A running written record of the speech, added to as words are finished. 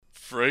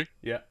3.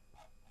 Yeah.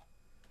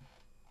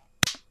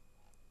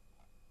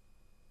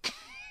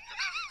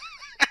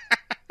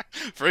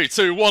 Three,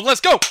 2, 1,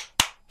 let's go! You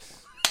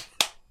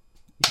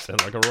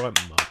sound like a rhyming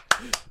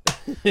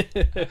man.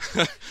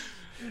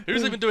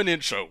 Who's even doing the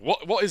intro?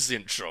 What is the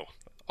intro?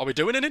 Are we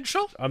doing an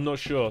intro? I'm not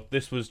sure.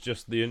 This was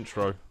just the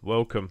intro.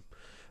 Welcome.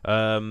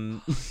 I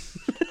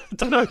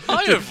don't know.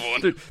 Hi,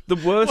 everyone. Dude, the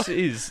worse it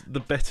is, the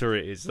better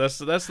it is. That's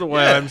the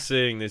way I'm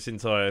seeing this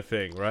entire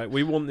thing, right?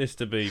 We want this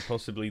to be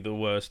possibly the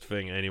worst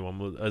thing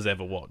anyone has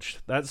ever watched.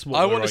 That's what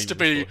I we're want this to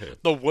be aiming for here.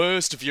 the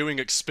worst viewing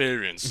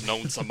experience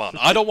known to man.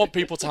 I don't want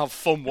people to have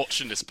fun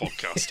watching this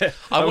podcast. Yeah,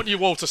 I want you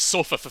all to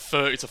suffer for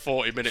 30 to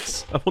 40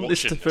 minutes. I want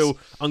this to watching feel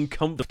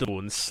uncomfortable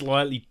and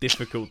slightly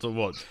difficult to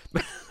watch.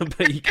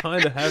 But you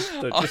kind of have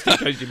to, just in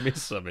case you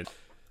miss something.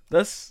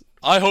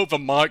 I hope the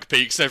mic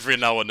peaks every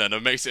now and then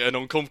and makes it an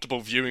uncomfortable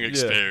viewing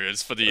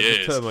experience for the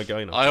ears. Turn my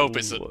gain up. I hope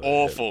it's an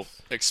awful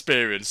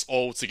experience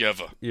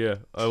altogether. Yeah,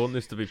 I want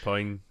this to be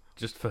pain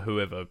just for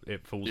whoever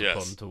it falls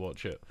upon to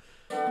watch it.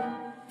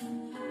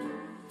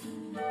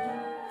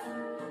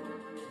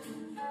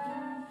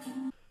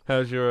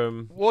 How's your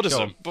What is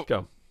go it? on,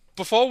 go.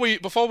 Before we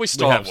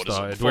start, We have what is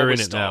started. it? Before We're we in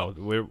it start,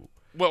 now.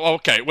 Well,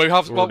 okay, we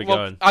have. We're Well, already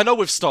going. I know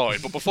we've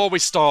started, but before we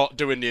start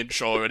doing the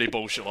intro or any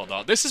bullshit like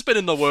that, this has been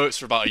in the works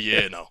for about a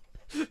year now.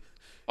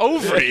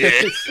 Over a year.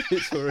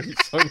 It's already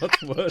so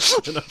much worse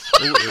than I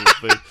thought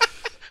it would be.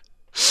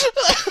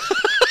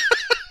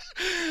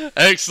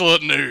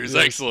 Excellent news.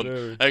 Yes, Excellent.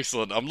 no.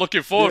 Excellent. I'm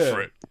looking forward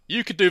for it.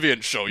 You could do the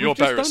intro. You're We've just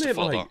better at done stuff it,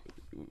 like like- that.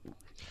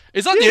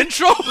 Is that the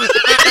intro? I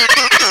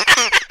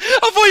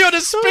thought you had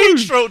a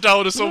speech wrote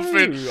down or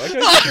something. No,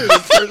 I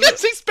I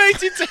was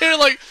expecting to hear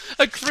like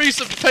a crease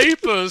of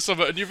paper or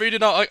something, and you're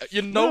reading out like,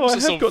 your No, notes I or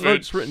have something. got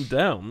notes written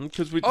down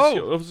because we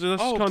obviously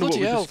that's kind of what bloody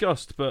we hell.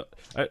 discussed. But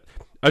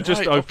I just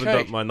Right, opened okay.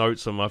 up my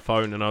notes on my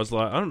phone and I was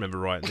like, I don't remember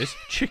writing this.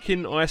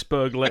 Chicken,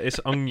 iceberg, lettuce,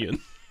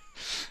 onion.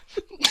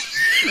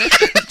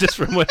 Just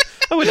from when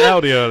I went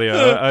Aldi earlier,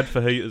 I had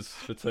fajitas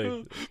for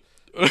tea.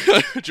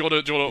 do you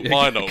want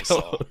my notes? go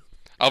Are? on.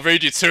 I'll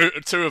read you two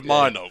of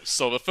my notes.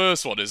 So the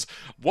first one is,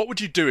 what would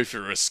you do if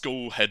you were a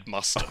school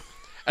headmaster?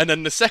 And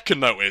then the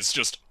second note is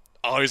just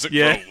Isaac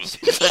Yeah. Rose.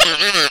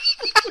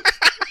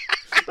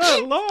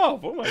 That laugh!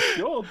 Oh my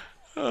god!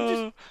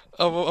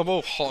 I'm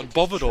all hot and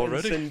bothered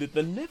already. Transcended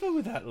the never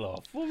with that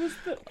laugh. What was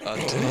that?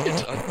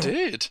 I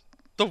did.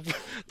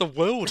 The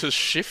world has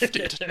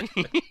shifted.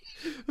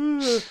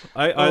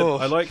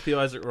 I like the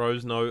Isaac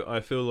Rose note. I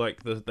feel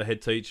like the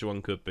head teacher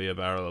one could be a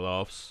barrel of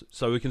laughs.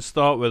 So we can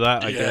start with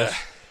that, I guess.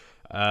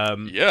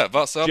 Yeah,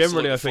 that's absolutely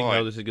Generally, I think fine.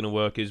 how this is going to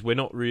work is we're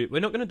not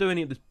going to do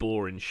any of this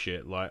boring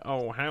shit like,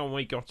 oh, how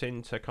we got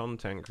into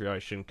content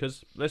creation.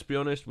 Because let's be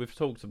honest, we've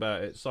talked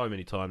about it so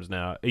many times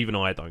now. Even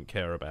I don't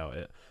care about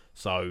it.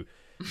 So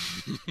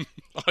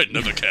I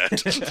never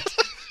cared.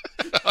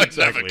 I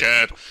never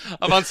cared.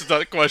 I've answered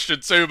that question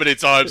too many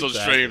times on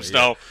streams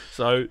now.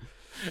 So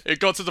it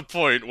got to the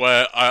point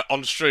where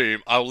on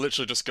stream I'll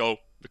literally just go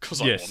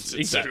because I yes, wanted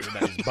exactly. to.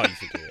 That is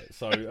basically it.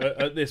 So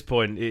at this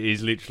point, it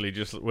is literally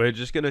just we're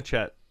just going to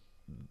chat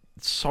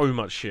so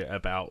much shit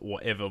about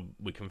whatever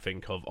we can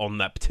think of on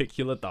that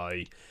particular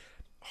day.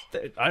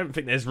 I don't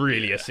think there's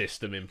really a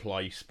system in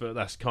place, but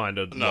that's kind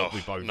of what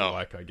we both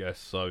like, I guess.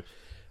 So,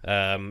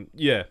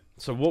 yeah.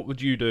 So what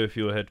would you do if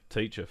you were head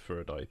teacher for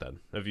a day, Dan?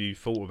 Have you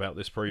thought about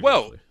this previously?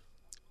 Well,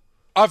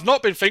 I've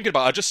not been thinking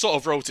about it. I just sort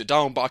of wrote it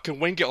down, but I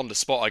can wing it on the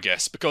spot, I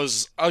guess,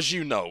 because, as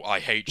you know, I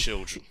hate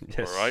children,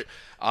 Yes. alright?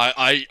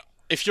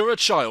 If you're a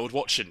child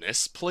watching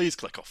this, please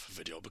click off the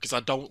video, because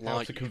I don't how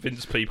like to you.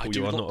 convince people I you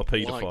do are not not a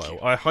paedophile. like you.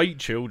 I hate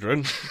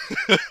children.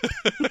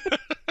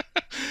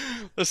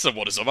 Listen,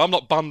 what is it? I'm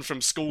not banned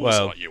from schools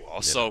Well, like you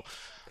are, so...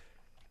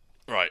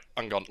 Right,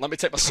 hang on. Let me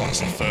take my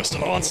socks off first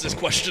and I'll answer this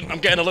question. I'm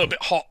getting a little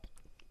bit hot.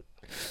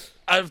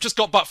 I've just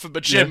got back from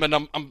the gym and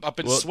I've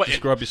been sweating.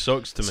 Describe your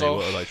socks to me. So-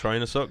 What are they,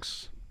 trainer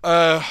socks?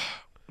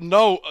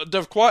 No,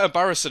 they're quite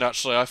embarrassing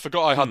actually. I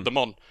forgot I had them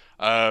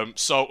on.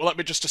 So let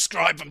me just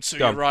describe them to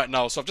you right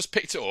now. So I've just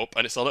picked it up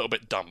and it's a little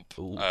bit damp,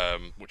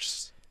 which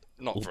is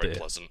not very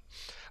pleasant.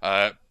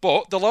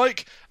 But they're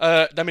like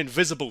them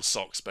invisible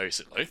socks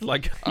basically.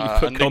 Like you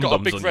put and they got a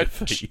condoms big on red.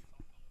 your feet.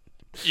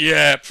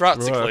 Yeah,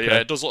 practically. Right, okay. Yeah,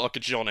 it does look like a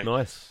Johnny.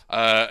 Nice.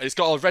 It's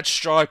got a red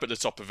stripe at the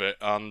top of it,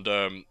 and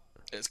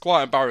it's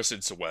quite embarrassing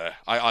to wear.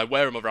 I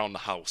wear them around the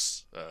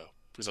house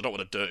because I don't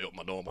want to dirty up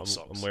my normal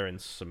socks. I'm wearing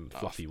some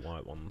fluffy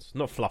white ones.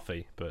 Not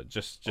fluffy, but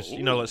just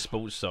you know, like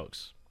sports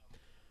socks.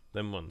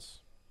 Them ones.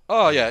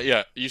 Oh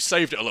yeah. You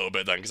saved it a little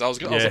bit then, because I was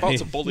about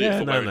to bully you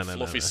for wearing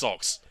fluffy no.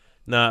 socks.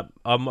 Nah,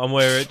 I'm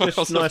wearing I just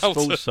was nice about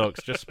to- sports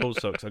socks. Just sports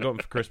socks. I got them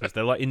for Christmas.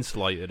 They're like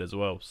insulated as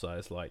well, so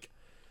it's like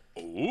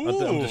Ooh.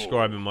 I'm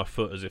describing my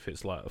foot as if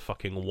it's like a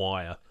fucking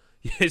wire.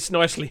 It's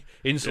nicely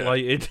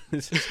insulated.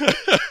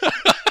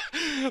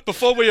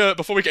 Before we get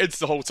into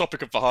the whole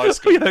topic of the high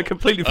school, Yeah, I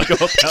completely forgot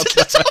about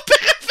that.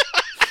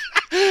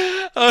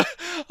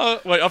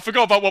 wait, I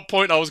forgot about what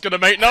point I was going to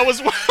make now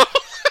as well.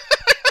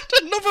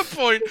 Another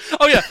point.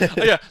 Oh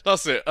yeah,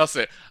 that's it.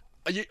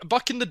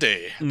 Back in the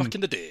day,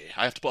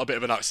 I have to put a bit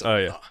of an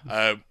accent on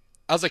that.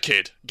 as a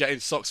kid, getting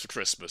socks for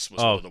Christmas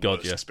was one of the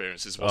worst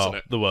experiences, wasn't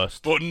it? The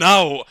worst. But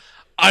now,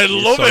 I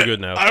love so it.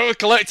 Good now. I will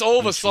collect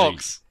all the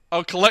socks.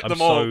 I'll collect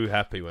them all. I'm so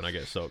happy when I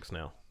get socks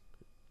now.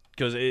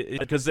 Because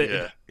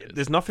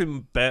there's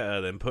nothing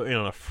better than putting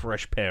on a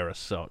fresh pair of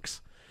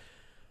socks.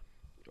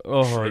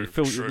 Oh, you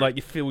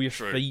feel your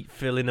feet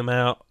filling them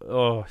out.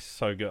 Oh, it's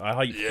so good.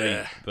 I hate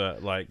feet,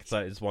 but like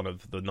that is one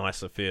of the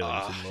nicer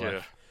feelings in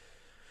life.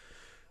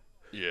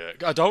 Yeah,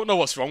 I don't know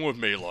what's wrong with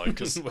me, like,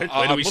 because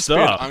I must be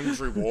an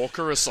angry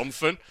walker or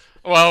something.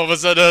 Well,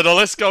 the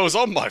list goes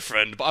on, my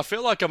friend, but I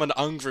feel like I'm an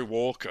angry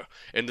walker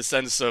in the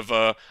sense of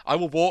I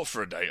will walk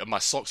for a day and my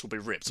socks will be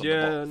ripped on the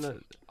bottom. No.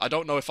 I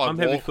don't know if I'm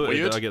walk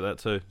weird. I get that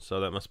too, so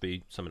that must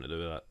be something to do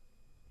with that.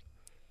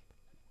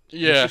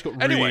 Yeah. Just got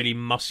really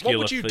muscular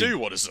what would you feet. do,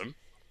 Wadism?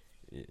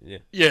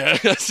 Yeah,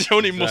 that's the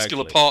only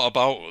muscular part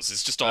about us.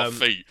 It's just our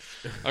feet.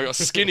 I got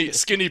a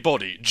skinny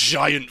body,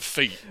 giant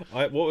feet.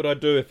 What would I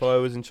do if I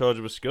was in charge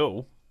of a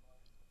school?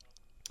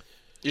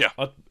 Yeah.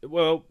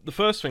 Well, the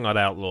first thing I'd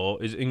outlaw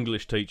is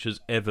English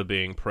teachers ever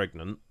being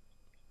pregnant.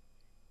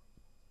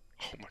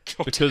 Oh my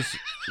god! Because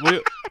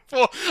we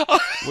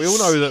all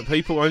know that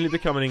people only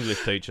become an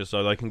English teacher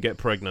so they can get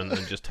pregnant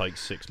and just take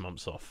 6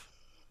 months off.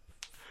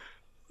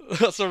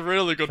 That's a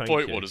really good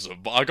point,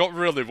 Wadism, but I got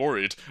really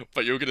worried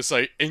that you were going to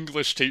say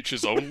English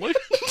teachers only.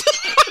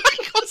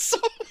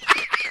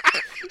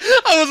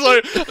 I was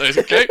like,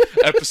 okay,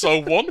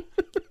 episode 1,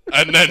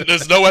 and then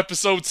there's no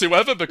episode 2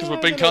 ever because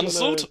we've been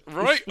cancelled.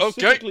 Right, okay.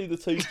 Specifically the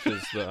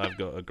teachers that I've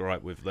got a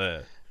gripe with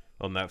there,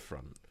 on that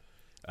front.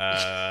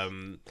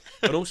 And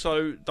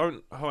also,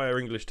 don't hire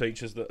English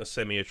teachers that are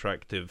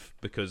semi-attractive,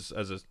 because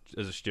as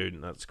a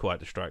student, that's quite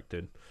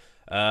distracting.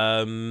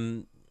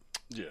 Yeah.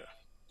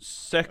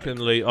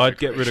 Secondly, I'd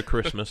get rid of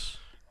Christmas.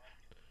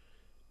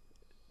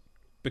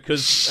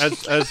 Because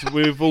as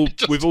we've all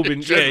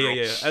been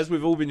as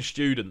we've all been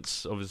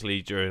students,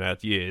 obviously during our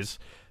years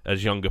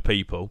as younger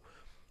people,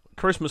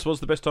 Christmas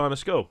was the best time of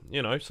school.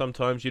 You know,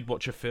 sometimes you'd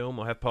watch a film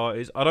or have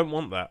parties. I don't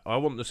want that. I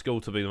want the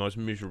school to be the most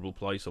miserable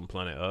place on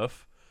planet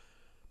Earth.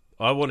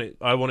 I want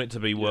it to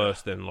be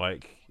worse than,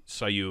 like,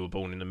 say you were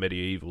born in the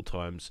medieval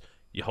times,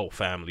 your whole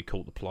family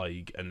caught the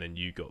plague, and then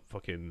you got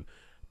fucking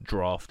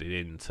drafted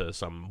into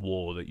some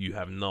war that you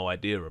have no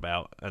idea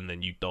about, and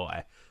then you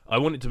die. I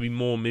want it to be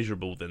more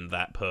miserable than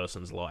that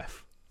person's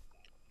life.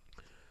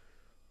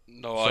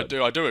 No, so I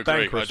do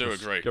agree. I do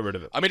agree. Get rid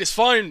of it. I mean, it's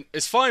fine.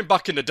 It's fine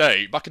back in the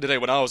day. Back in the day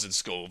when I was in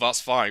school,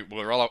 that's fine.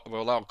 We're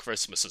allowed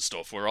Christmas and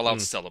stuff. We're allowed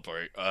to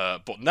celebrate.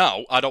 But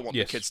now, I don't want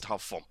the kids to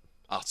have fun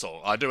at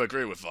all. I do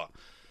agree with that.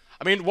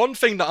 I mean, one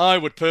thing that I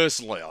would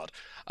personally add,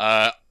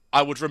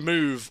 I would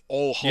remove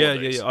all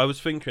holidays. Yeah. I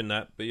was thinking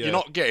that, but yeah. You're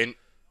not getting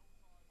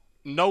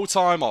no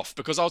time off,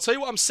 because I'll tell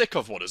you what I'm sick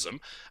of, Wadism.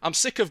 I'm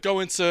sick of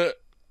going to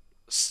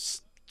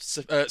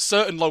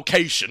certain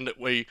location that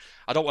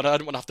I don't want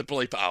to have to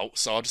bleep it out,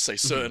 so I'll just say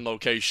certain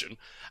location,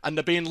 and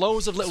there being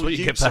loads of little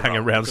youths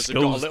around because they've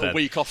got a little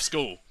week off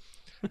school.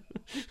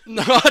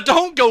 No, I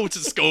don't go to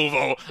school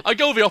though. I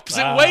go the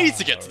opposite way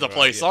to get to the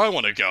place I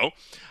want to go,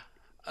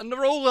 and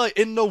they're all like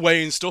in the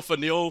way and stuff,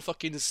 and they all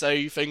fucking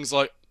say things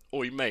like,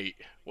 "Oi mate,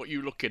 what are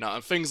you looking at?"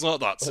 and things like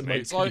that to me.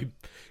 It's like,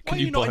 can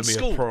you buy me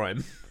a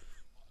Prime?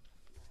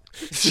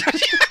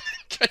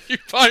 Can you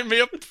buy me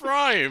a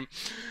Prime?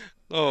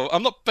 Oh,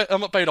 I'm not paying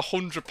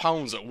 £100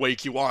 at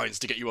Wakey Wines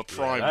to get you a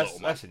Prime, though,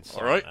 man. That's insane,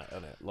 all right?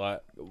 Isn't it?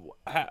 Like,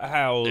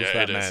 how's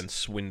that man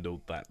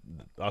swindled that?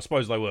 I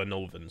suppose they were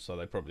northern, so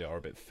they probably are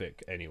a bit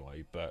thick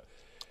anyway, but...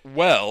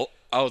 Well,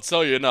 I'll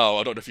tell you now,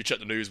 I don't know if you checked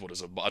the news, but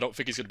I don't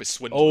think he's going to be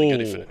swindling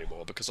anything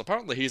anymore, because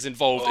apparently he's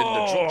involved in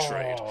the drug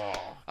trade,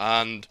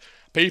 and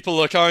people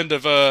are kind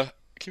of...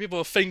 People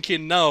are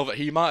thinking now that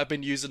he might have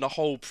been using the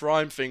whole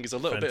Prime thing as a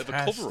little bit of a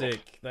cover-up.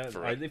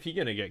 If you're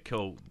going to get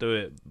caught, do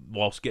it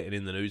whilst getting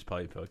in the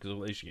newspaper, because at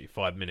least you get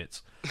 5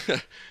 minutes.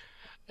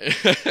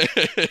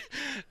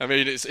 I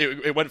mean,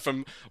 it went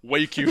from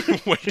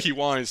wakey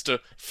wines to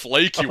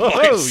flaky wines.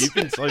 Oh, you've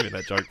been saving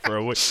that joke for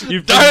a week.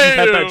 You've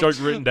had that joke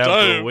written down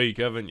for a week,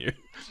 haven't you?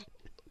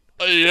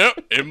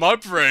 Yep, in my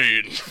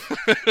brain.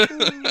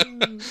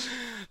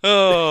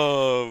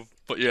 Oh...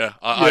 But yeah,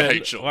 I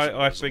hate children.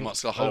 I think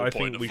that's the whole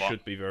point we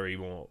should be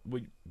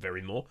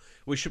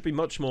we should be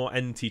much more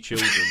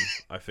anti-children.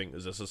 I think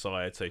as a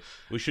society,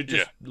 we should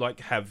just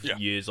have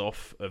years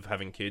off of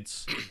having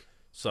kids.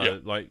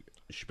 So like,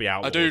 it should be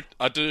outlawed.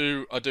 I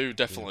do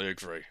definitely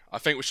agree. I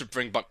think we should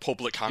bring back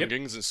public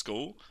hangings in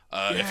school.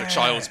 If a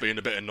child's being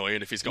a bit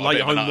annoying, if he's got a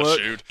bit of an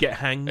attitude, get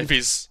hanged. If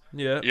he's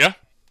yep. Yeah.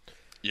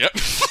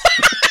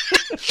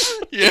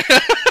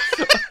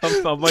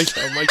 I'll make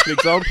an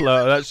example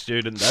out of that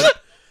student then.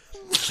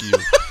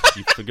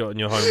 You've forgotten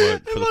your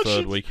homework for the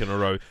third week in a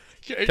row.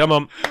 Come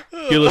on,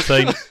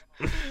 guillotine.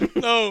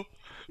 No,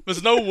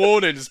 there's no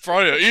warnings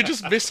prior. You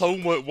just miss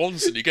homework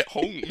once and you get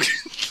hung.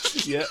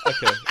 Yeah,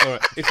 okay, all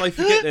right. If they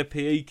forget their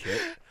PE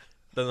kit,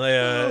 then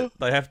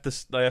they have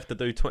to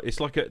do.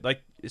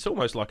 It's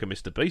almost like a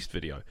Mr. Beast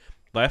video.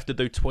 They have to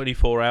do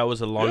 24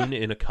 hours alone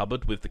in a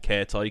cupboard with the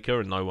caretaker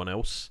and no one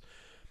else.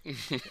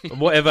 And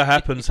whatever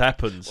happens.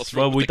 What's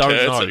wrong Well, we with the don't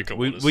know. caretaker?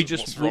 We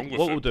just What's wrong with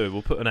what him? we'll do,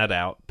 we'll put an ad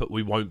out, but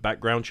we won't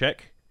background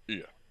check.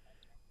 Yeah.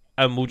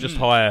 And we'll just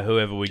hire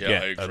whoever we Yeah,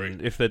 get. I agree.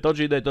 And if they're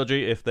dodgy, they're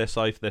dodgy. If they're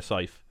safe, they're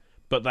safe.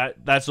 But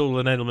that's all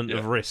an element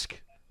of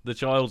risk. The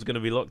child's going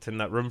to be locked in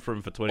that room for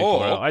him for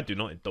 24 hours. I do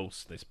not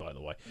endorse this, by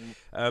the way.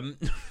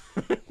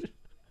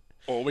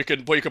 Or we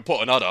can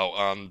put an ad out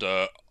and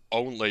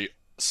only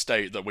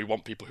state that we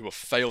want people who have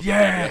failed the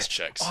DBS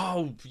checks.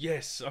 Oh,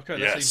 yes. Okay,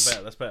 that's even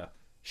better. That's better.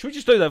 Should we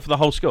just do that for the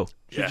whole school?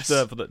 Should we just do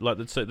that for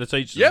the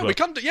teachers Yeah, as well? we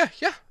can do. Yeah.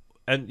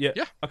 And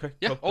okay.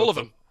 Yeah, cool, all of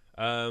cool.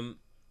 them.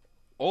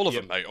 All of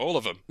them, mate. All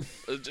of them.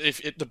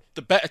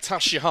 The better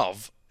task you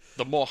have,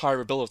 the more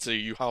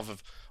hireability you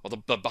have, or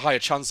the higher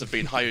chance of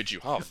being hired you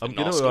have. I'm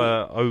going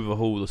to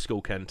overhaul the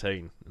school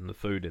canteen and the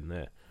food in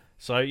there.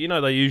 So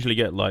they usually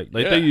get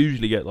do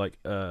usually get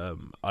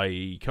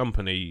a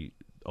company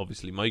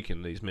obviously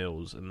making these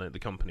meals, and the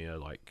company are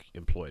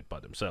employed by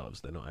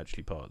themselves. They're not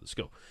actually part of the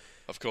school.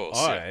 Of course.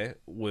 I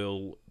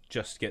will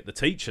just get the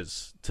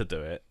teachers to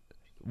do it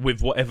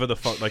with whatever the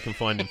fuck they can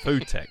find in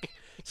food tech.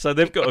 So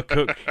they've got to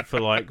cook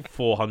for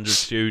 400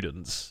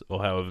 students,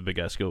 or however big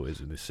our school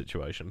is in this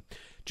situation,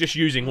 just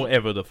using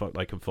whatever the fuck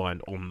they can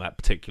find on that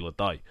particular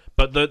day.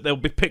 But they'll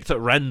be picked at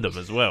random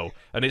as well,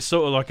 and it's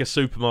sort of like a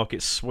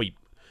supermarket sweep.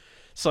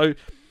 So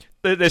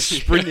they're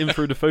sprinting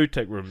through the food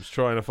tech rooms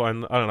trying to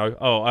find, I don't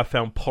know, I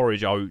found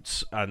porridge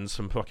oats and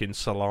some fucking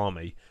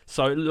salami.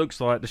 So it looks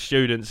like the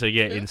students are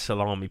getting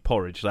salami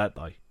porridge that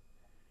day.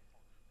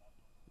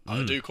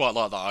 I do quite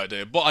like that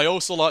idea, but I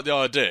also like the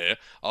idea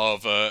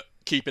of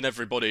keeping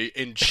everybody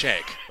in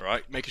check,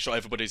 right? Making sure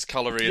everybody's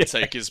calorie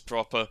intake is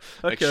proper,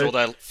 making sure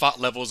their fat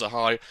levels are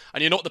high.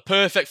 And you know what the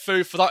perfect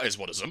food for that is,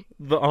 Woodism?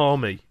 The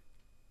army.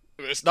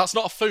 That's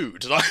not a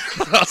food,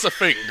 that's a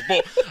thing.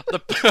 But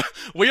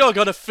we are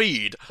going to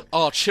feed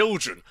our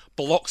children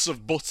blocks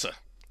of butter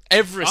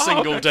every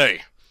single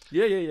day.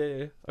 Yeah.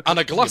 Okay, and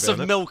a glass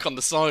of milk on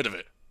the side of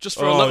it. Just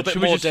for a little bit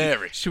more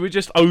dairy. Should we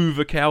just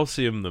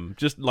over-calcium them?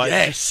 Just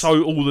just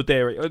sow all the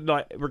dairy,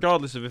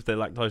 regardless of if they're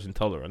lactose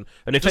intolerant.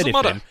 And if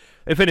anything,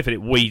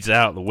 it weeds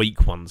out the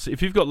weak ones.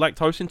 If you've got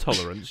lactose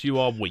intolerance, you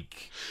are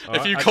weak.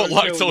 If you've got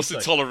lactose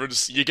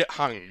intolerance, you get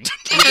hanged.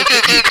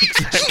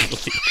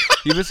 Exactly.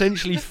 You've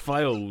essentially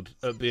failed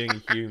at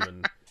being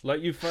human.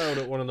 You failed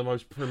at one of the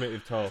most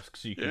primitive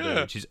tasks you can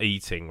do, which is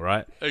eating,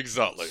 right?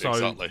 Exactly.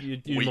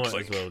 You might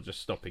as well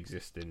just stop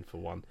existing for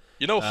one.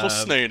 You know,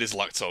 Husnain is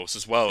lactose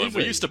as well, and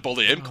we used to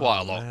bully him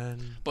quite a lot.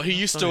 Man. But he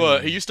used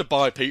to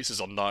buy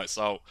pizzas on nights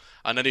out,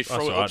 and then he'd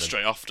throw it up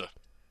straight after.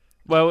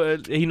 Well,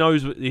 he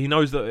knows that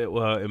it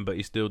will hurt him, but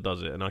he still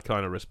does it, and I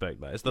kind of respect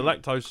that. It's the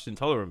lactose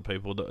intolerant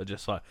people that are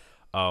just like,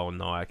 oh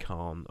no, I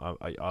can't.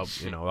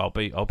 I'll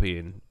be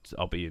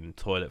in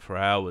toilet for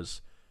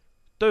hours.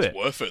 Do it. It's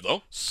worth it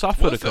though.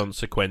 Suffer the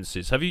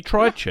consequences. Have you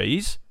tried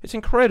cheese? It's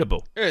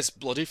incredible. It's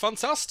bloody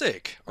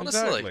fantastic.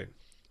 Honestly, exactly.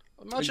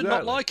 Imagine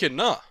not liking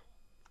that.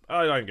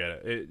 I don't get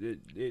it.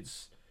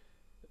 It's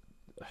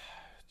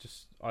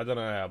just, I don't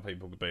know how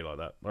people could be like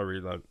that. I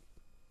really don't.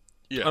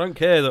 Yeah. I don't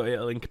care that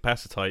it'll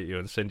incapacitate you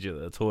and send you to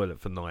the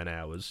toilet for 9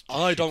 hours.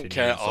 I don't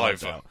care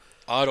either.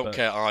 I don't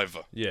care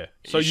either. Yeah.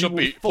 So you should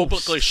be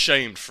publicly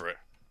shamed for it.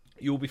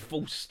 You'll be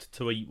forced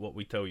to eat what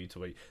we tell you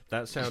to eat.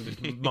 That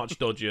sounded much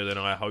dodgier than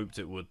I hoped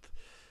it would.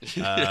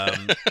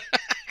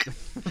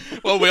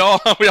 Well, we are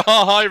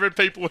hiring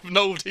people with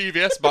no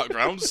DVS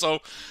backgrounds,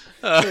 so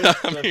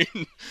I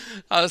mean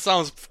that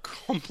sounds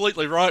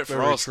completely right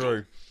for us.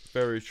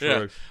 Very true.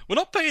 Yeah. We're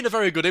not painting a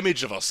very good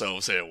image of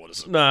ourselves here, what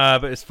is it? Nah,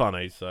 but it's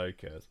funny, so who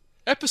cares?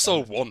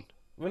 Episode 1.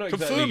 We're not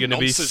exactly going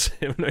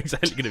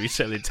to be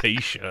selling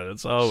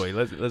T-shirts, are we?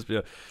 Let's be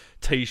a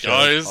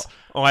T-shirt.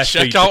 Guys,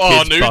 check out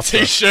our new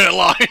T-shirt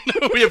line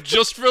we have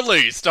just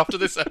released after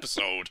this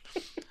episode.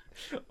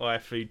 I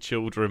feed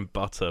children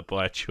butter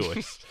by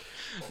choice.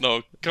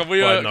 No, can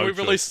we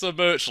release the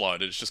merch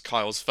line? It's just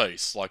Kyle's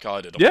face, like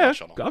I did on my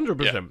channel.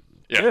 100%.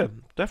 Yeah,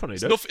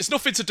 definitely. It's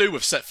nothing to do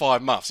with Set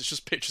 5 maths. It's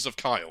just pictures of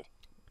Kyle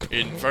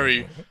in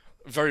very,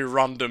 very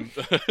random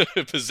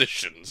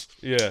positions.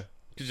 Yeah,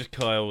 just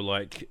Kyle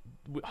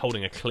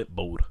holding a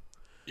clipboard.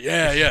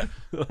 Yeah.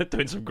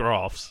 Doing some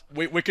graphs.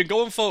 We can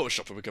go on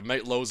Photoshop and we can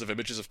make loads of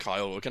images of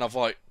Kyle. We can have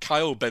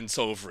Kyle bent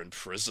over in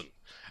prison,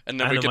 and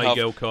then we can have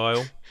girl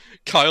Kyle.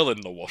 Kyle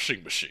in the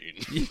washing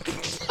machine.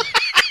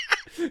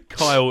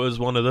 Kyle as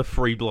one of the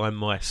 3 blind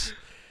mice.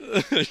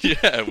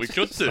 Yeah, we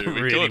could do.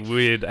 Really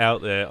weird,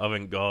 out there,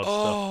 avant-garde stuff.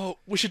 Oh,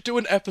 we should do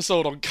an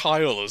episode on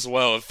Kyle as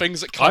well, and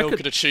things that Kyle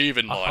could achieve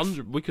in life.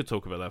 We could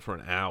talk about that for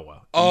an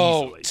hour.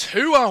 Oh, easily.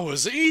 2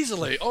 hours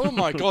easily. Oh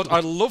my god,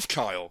 I love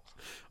Kyle.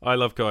 I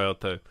love Kyle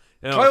too.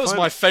 Kyle's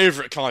my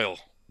favourite Kyle.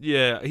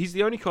 Yeah, he's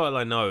the only Kyle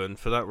I know, and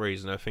for that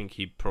reason, I think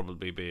he'd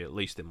probably be at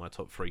least in my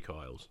top 3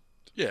 Kyles.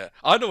 Yeah,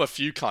 I know a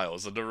few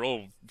Kyles, and they're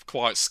all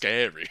quite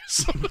scary.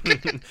 So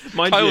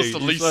Kyle's the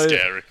least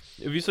scary.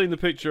 Have you seen the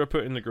picture I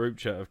put in the group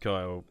chat of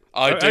Kyle?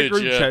 I did, Our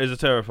group chat is a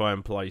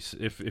terrifying place.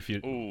 If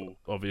you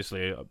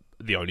obviously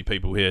the only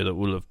people here that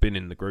will have been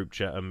in the group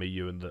chat are me,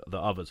 you, and the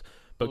others.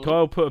 But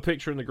Kyle put a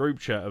picture in the group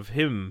chat of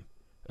him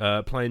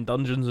playing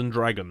Dungeons and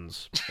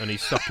Dragons, and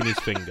he's sucking his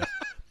finger.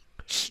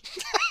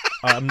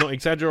 I'm not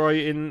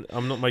exaggerating.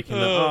 I'm not making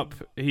that up.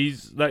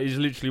 That is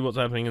literally what's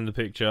happening in the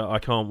picture. I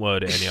can't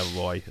word it any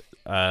other way.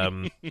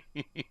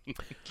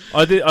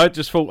 I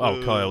just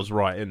thought, Kyle's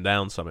writing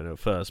down something at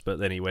first, but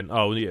then he went,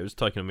 it was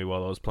taking me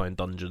while I was playing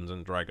Dungeons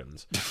and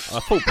Dragons. I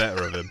thought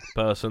better of him,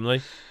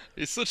 personally.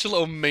 He's such a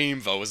little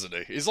meme, though, isn't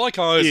he? He's like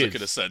Isaac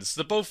in a sense.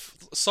 They're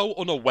both so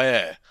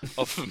unaware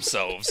of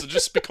themselves and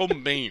just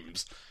become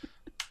memes.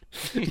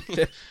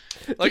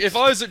 Like if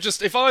Isaac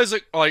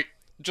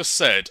just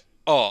said,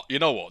 "Oh, you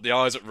know what? The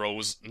Isaac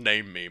Rose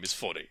name meme is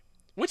funny."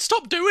 We'd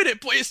stop doing it,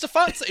 but it's the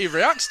fact that he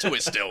reacts to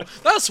it still.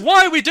 That's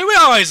why we do it,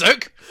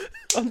 Isaac!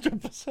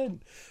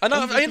 100%. And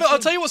I'll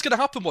tell you what's going to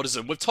happen,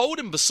 Wadison. We've told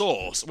him the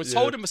source, we've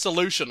told him the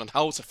solution on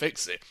how to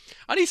fix it,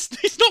 and he's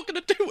not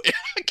going to do it,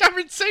 I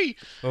guarantee.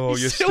 Oh,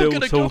 you're still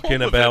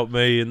talking about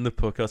me in the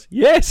podcast.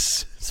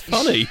 Yes! It's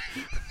funny.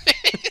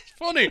 It's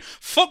funny.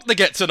 Fuck the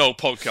Get to Know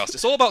podcast.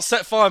 It's all about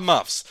Set 5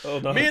 Maths. Oh,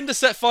 no. Me and the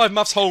Set 5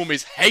 Maths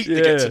homies hate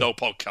the Get to Know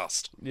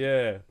podcast.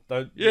 Yeah.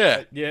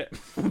 Yeah.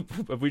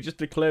 Have we just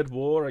declared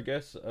war, I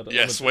guess?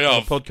 Yes, we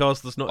have. A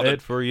podcast that's not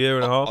aired for a year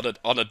and a half?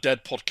 On a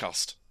dead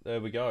podcast. There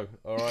we go.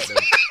 All right,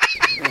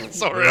 then.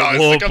 Sorry,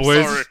 Isaac.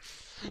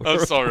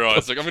 I'm sorry,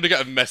 Isaac. I'm going to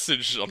get a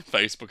message on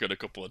Facebook in a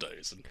couple of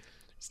days, and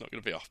he's not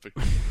going to be happy.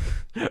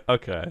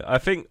 Okay.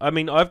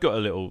 I've got a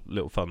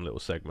little fun little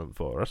segment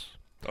for us.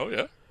 Oh,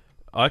 yeah?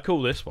 I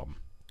call this one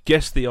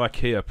Guess the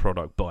IKEA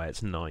product by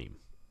its name.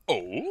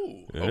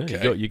 Oh, yeah,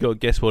 okay. You got to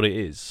guess what it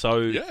is.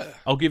 So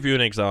I'll give you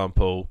an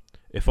example.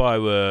 If I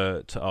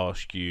were to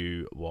ask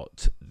you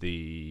what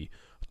the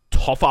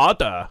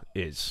Toffada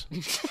is.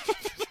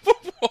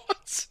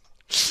 What?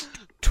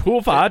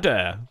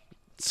 Toffada.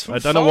 I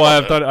don't know why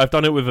I've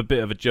done it with a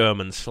bit of a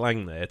German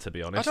slang there, to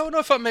be honest. I don't know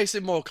if that makes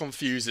it more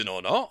confusing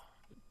or not.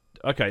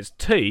 Okay, it's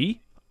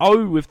T.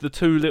 O with the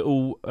two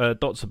little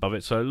dots above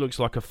it, so it looks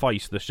like a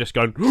face that's just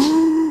going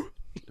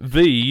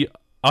V,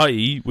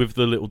 I with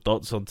the little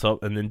dots on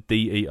top, and then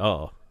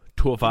D-E-R.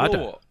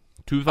 Toffada.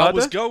 I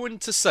was going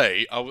to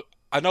say,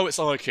 I know it's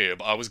IKEA,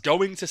 but I was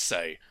going to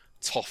say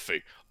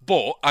toffee.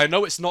 But I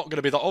know it's not going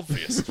to be that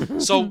obvious.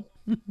 So,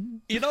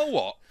 you know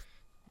what?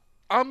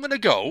 I'm going to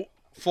go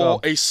for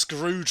a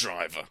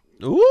screwdriver.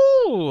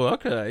 Ooh,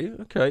 okay.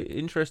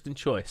 Interesting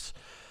choice.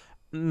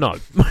 No.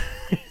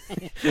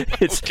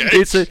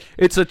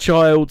 It's a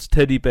child's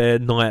teddy bear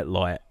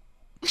nightlight.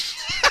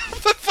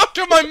 The fuck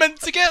am I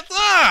meant to get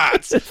that?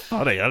 It's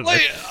funny, isn't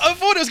it? I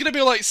thought it was going to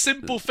be like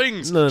simple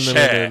things. No.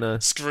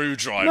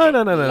 Screwdriver.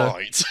 No.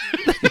 Light.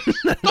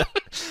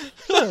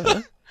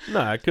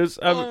 No, because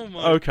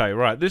okay,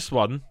 right. This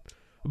one,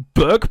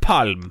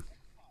 Bergpalm.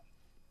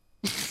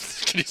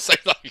 Can you say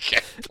that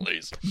again,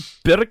 please?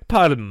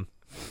 Bergpalm.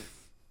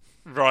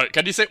 Right.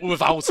 Can you say it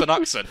without an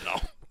accent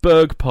now?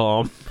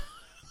 Bergpalm.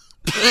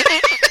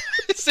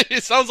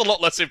 It sounds a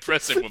lot less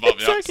impressive without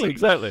the accent.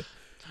 Exactly.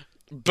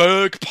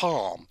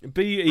 Bergpalm.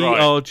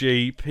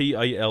 Bergpalm.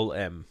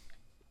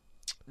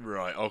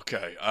 Right,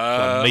 okay.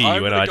 Me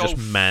when I just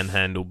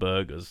manhandle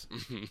burgers.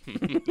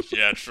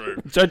 Yeah, true.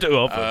 Don't do it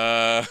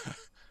often.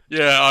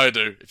 Yeah, I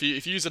do. If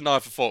you use a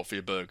knife or fork for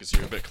your burgers,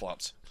 you're a bit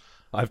clapped.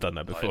 I've done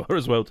that before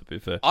as well, to be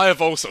fair. I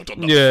have also done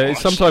that before,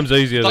 it's sometimes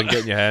easier than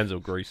getting your hands all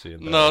greasy.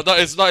 And no, that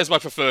is my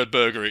preferred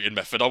burger eating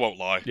method, I won't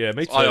lie. Yeah,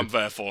 me too. I am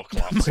therefore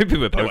clapped. Maybe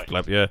we're both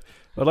clapped, yeah.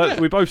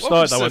 We both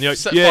started that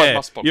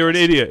one. You're an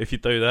idiot if you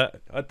do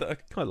that. I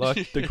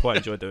do quite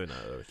enjoy doing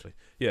that, actually.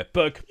 Yeah,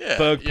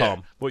 Bergpalm.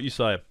 Yeah. What are you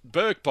saying?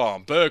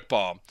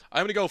 Bergpalm.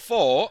 I'm going to go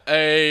for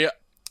a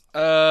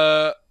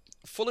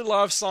fully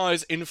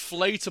life-size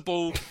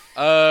inflatable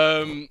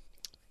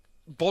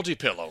body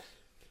pillow.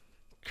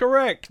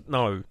 Correct.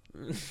 No.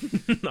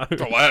 No.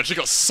 Bro, I actually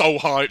got so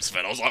hyped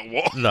then. I was like,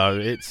 what? No,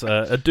 it's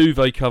a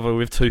duvet cover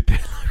with two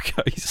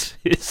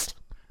pillowcases.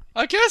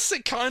 I guess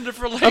it kind of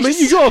relates. I mean,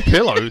 you got a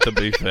pillow, to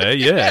be fair.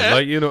 Yeah,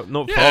 like you're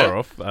not far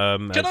off.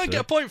 Can I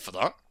get a point for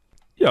that?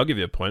 Yeah, I'll give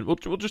you a point. We'll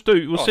just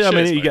do. We'll see how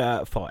many you get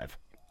out of 5.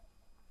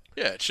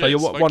 Yeah, cheers. So you're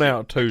 1 out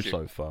of 2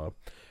 so far.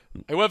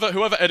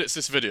 Whoever edits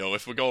this video,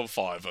 if we go on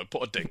 5,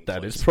 put a ding.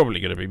 That is probably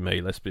going to be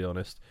me. Let's be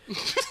honest.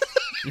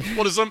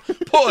 What is them?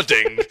 Put a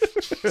ding.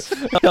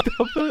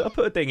 I'll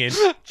put a ding in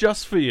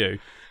just for you.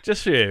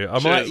 Just for you. I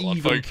might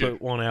even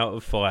put 1 out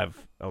of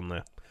 5 on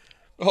there.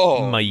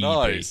 Oh, maybe.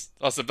 Nice.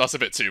 That's a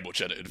bit too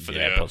much edited for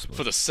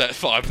the Set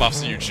 5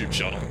 Maths YouTube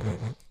channel.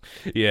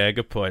 Yeah,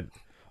 good point.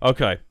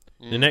 Okay,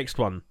 the next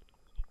one.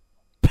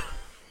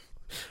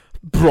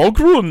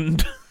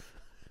 Brogrund.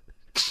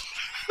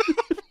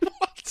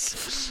 What?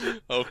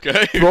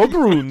 Okay.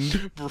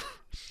 Brogrund.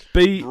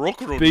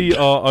 Brogrund.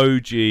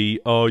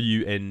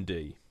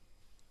 Brogrund.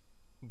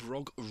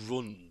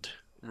 Brogrund.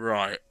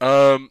 Right.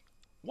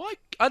 Why?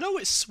 I know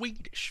it's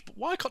Swedish, but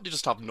why can't they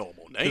just have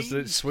normal names? Because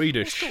it's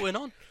Swedish. What's going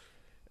on?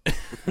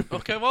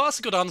 Okay, well that's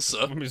a good answer.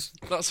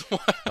 That's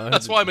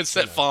why I'm in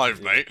Set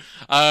 5, mate.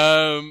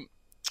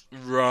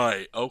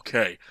 Right.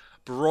 Okay.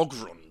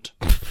 Brogrund.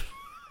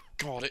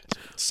 God, it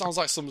sounds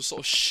like some sort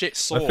of shit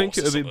sauce. I think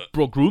it would be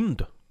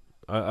Brogrund.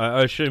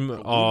 I assume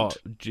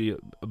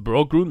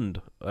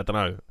Brogrund. I don't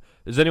know.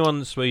 Is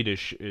anyone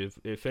Swedish?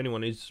 If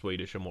anyone is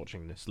Swedish and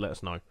watching this, let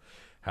us know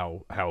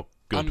how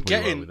good we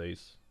were with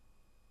these.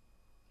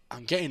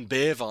 I'm getting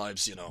beer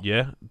vibes, you know.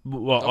 Yeah?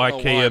 What,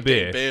 IKEA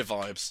beer? Beer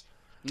vibes.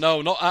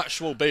 No, not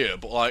actual beer,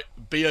 but like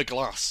beer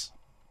glass.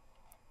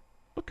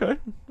 Okay,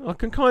 I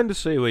can kind of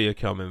see where you're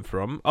coming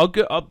from.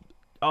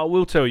 I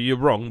will tell you you're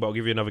wrong, but I'll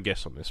give you another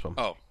guess on this one.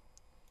 Oh.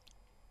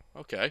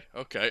 Okay.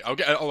 I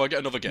get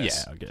another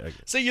guess. Yeah, I get.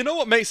 See, you know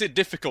what makes it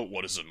difficult,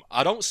 Woodism?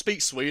 I don't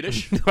speak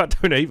Swedish. I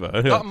don't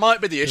either. That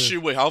might be the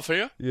issue we have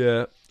here.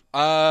 Yeah.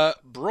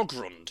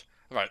 Brogrund.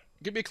 Right,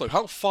 give me a clue.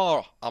 How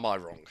far am I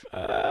wrong?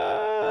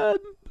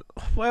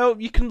 Well,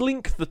 you can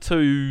link the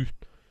two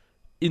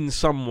in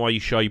some way,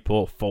 shape,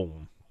 or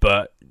form,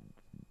 but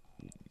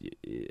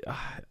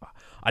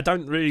I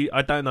don't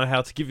know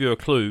how to give you a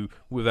clue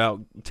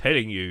without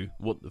telling you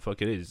what the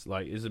fuck it is.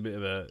 Like, it's a bit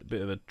of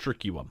a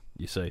tricky one,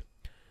 you see.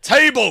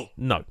 Table!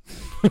 No.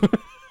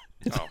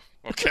 Oh,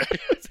 okay.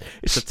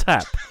 It's a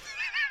tap.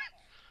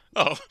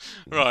 Oh,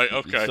 right,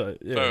 okay. So,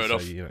 yeah, fair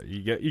enough.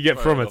 You get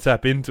from a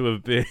tap into a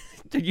beer.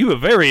 You were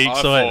very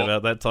excited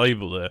about that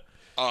table there.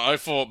 I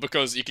thought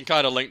because you can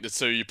kind of link the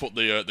two, you put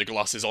the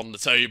glasses on the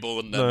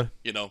table and then,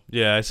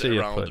 yeah, I sit see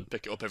around and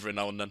pick it up every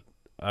now and then.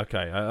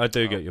 Okay, I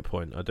do get your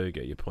point.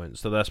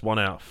 So that's 1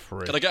 out of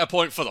 3. Can I get a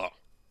point for that?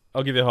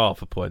 I'll give you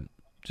half a point,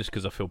 just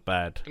because I feel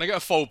bad. Can I get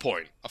a full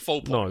point?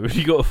 No,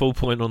 you got a full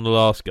point on the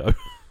last go.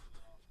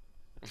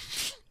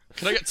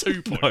 Can I get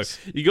 2 points?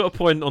 No, you got a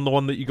point on the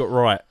one that you got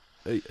right.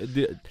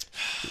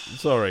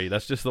 Sorry,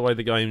 that's just the way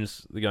the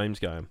game's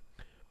going.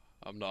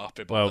 I'm not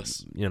happy about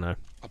this.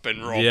 I've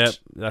been robbed. Yeah,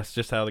 that's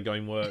just how the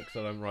game works.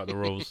 I don't write the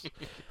rules.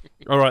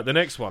 All right, the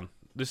next one.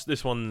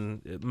 This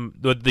one,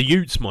 the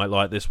Utes might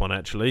like this one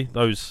actually.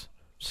 Those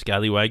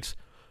scallywags.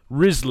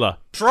 Rizzler.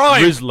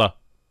 Prime. Rizzler.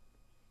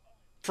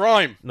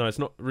 Prime. No, it's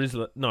not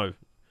Rizzler. No,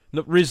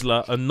 not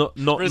Rizzler, and not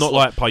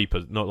like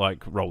papers, not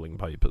like rolling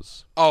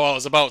papers. Oh, I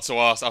was about to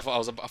ask. I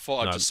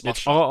thought I'd just smash.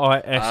 It's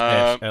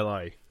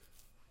RISSLA.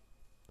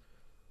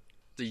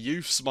 The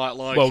youths might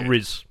like it. it.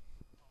 Riz.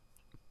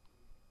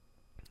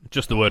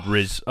 Just the word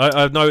Riz.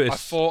 I've noticed. I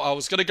thought I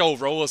was going to go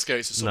roller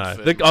skates or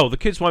something. No, the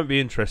kids won't be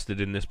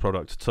interested in this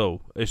product at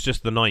all. It's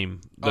just the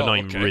name.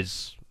 Okay.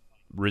 Riz.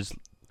 Rizzler.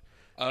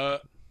 Yeah.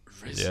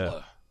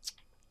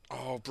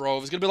 Oh, bro,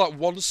 there's going to be like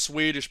one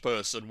Swedish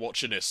person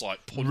watching this,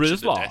 like, punching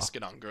the desk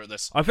in anger at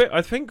this.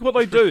 I think what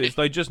they do is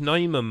they just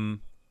name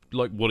them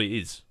like what it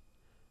is,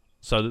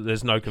 so that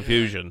there's no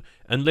confusion.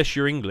 Unless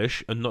you're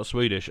English and not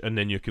Swedish, and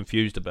then you're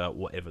confused about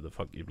whatever the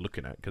fuck you're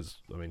looking at. Because,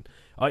 I mean,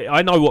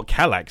 I know what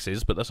Kallax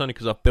is, but that's only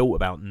because I've built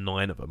about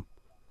 9 of them.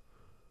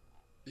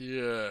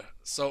 Yeah,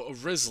 so a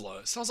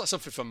Rizzler. It sounds like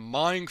something from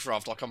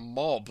Minecraft, like a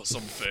mob or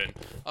something.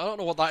 I don't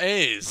know what that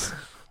is.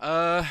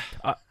 I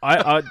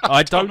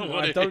don't know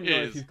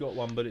if you've got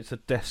one, but it's a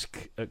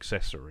desk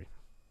accessory.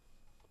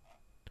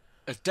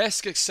 A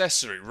desk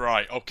accessory,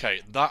 right? Okay,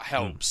 that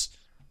helps.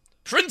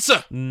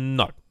 Printer.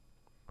 No.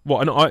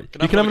 What? You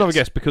can have another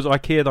guess because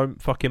IKEA don't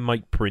fucking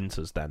make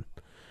printers, Dan.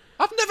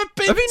 I've never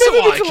been to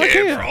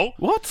IKEA, bro.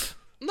 What?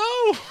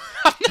 No,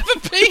 I've never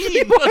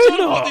been. I don't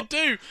know what they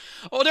do.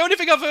 Well, the only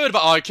thing I've heard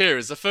about IKEA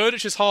is the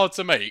furniture's hard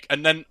to make,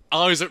 and then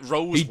Isaac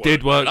Rose. He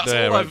did work That's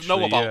there. That's all I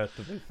know about. Yeah,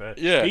 to be fair.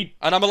 Yeah,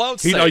 and I'm allowed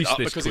to say that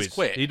because he's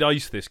quit. He'd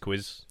iced this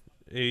quiz.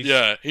 He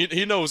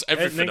knows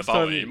everything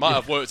about it. He might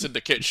have worked in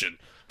the kitchen,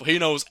 but he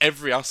knows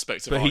every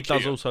aspect of IKEA. But he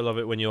does also love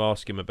it when you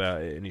ask him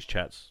about it in his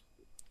chats.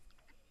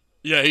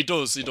 Yeah, he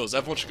does.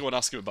 Everyone should go and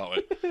ask him about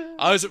it.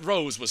 Isaac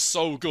Rose was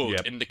so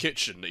good in the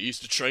kitchen that he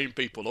used to train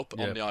people up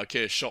on the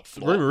IKEA shop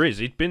floor. Rumour is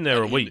he'd been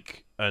there a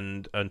week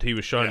and he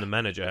was showing the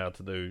manager how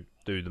to do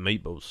the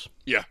meatballs.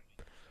 Yeah.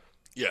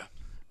 He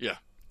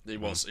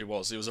was.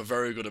 He was a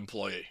very good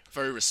employee.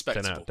 Very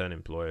respectable. 10 out of 10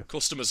 employer.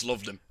 Customers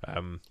loved him.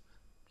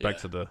 Back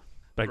to the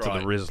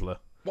Rizzler.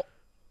 What?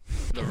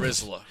 The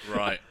Rizzler,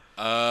 right.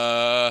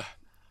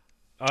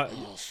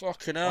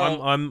 Fucking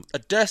hell. I'm a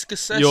desk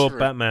accessory. You're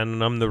Batman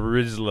and I'm the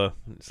Rizzler.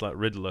 It's like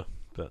Riddler,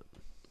 but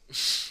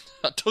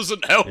that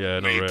doesn't help me,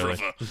 not really.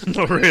 brother.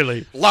 Not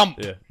really. Lamp.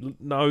 Yeah.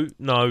 No.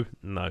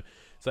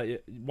 So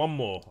one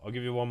more. I'll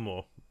give you one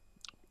more.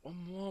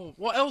 One more.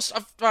 What else?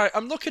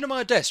 I'm looking at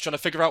my desk trying to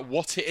figure out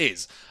what it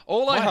is.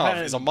 All I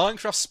have is a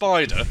Minecraft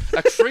spider,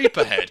 a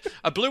creeper head,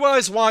 a blue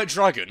eyes white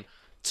dragon,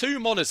 2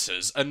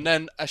 monitors, and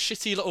then a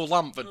shitty little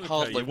lamp that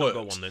hardly works.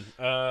 I've got one then.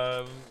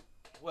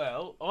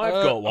 Well, I've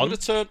got one.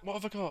 What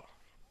have I got?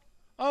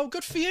 Oh,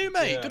 good for you,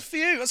 mate. Yeah. Good for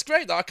you. That's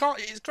great.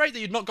 It's great that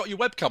you've not got your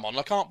webcam on.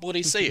 I can't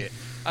bloody see it.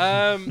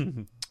 Oh,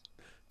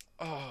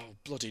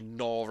 bloody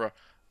Nora.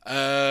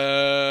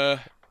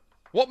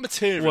 What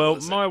material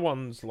is it? My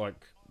one's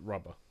like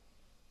rubber.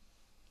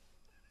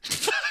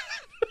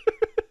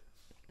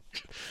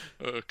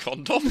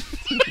 Condom?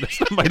 It's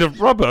not made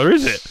of rubber,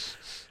 is it?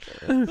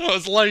 No,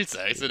 it's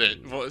latex, isn't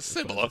it? Well, it's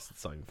similar. It's the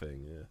same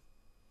thing,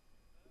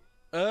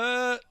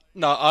 yeah.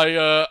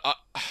 No,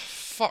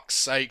 fuck's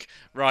sake.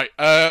 Right,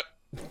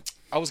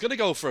 I was going to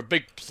go for a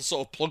big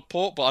sort of plug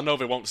port, but I know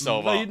they won't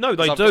sell that. No,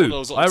 they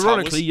do.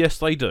 Ironically, yes,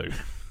 they do.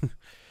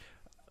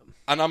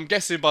 And I'm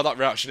guessing by that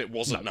reaction it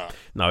wasn't that.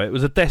 No, it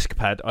was a desk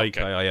pad,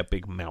 aka a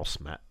big mouse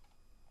mat.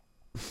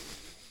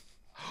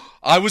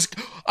 I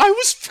fucking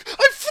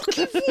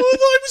thought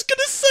I was going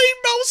to say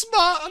mouse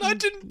mat, and I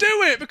didn't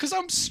do it because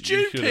I'm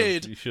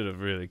stupid. You should have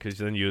really, because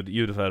then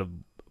you'd have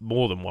had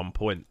more than 1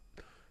 point.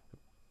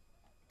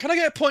 Can I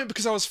get a point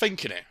because I was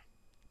thinking it?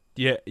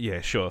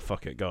 Yeah, sure.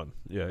 Fuck it, go on.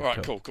 Yeah. All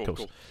right, cool.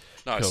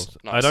 Nice.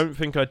 I don't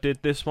think I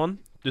did this one.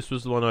 This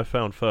was the one I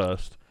found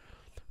first.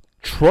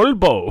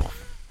 Trollbow.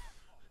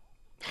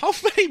 How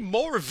many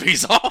more of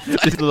these are there?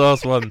 This is the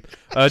last one.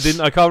 I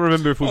can't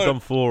remember if we've done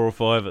 4 or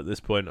 5 at this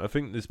point. I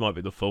think this might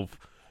be the 4th.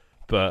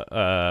 But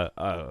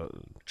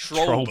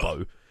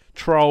Trollbow.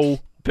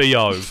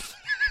 Troll-B-O.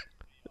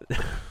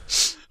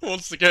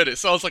 Once again, it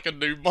sounds like a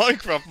new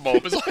Minecraft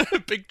mob. It's like a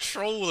big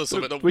troll or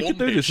something. We could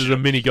do this as a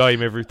mini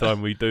game every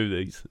time we do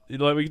these.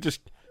 Like we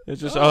just, let's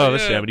see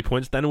how many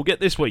points Dan will get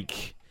this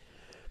week.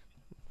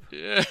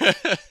 Yeah,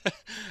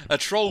 a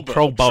trollbow.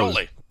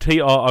 Trollbow.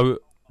 Trollbo.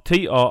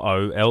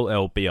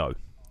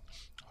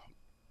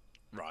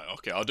 Right.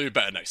 Okay, I'll do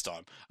better next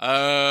time.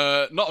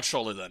 Not a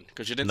trolley then,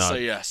 because you didn't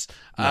say yes.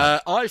 No.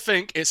 I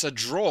think it's a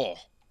draw.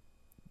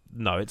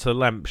 No, it's a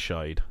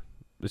lampshade.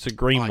 It's a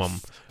green one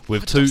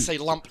with Why did I say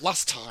lamp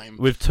last time?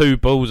 With 2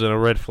 balls and a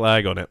red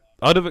flag on it.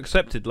 I'd have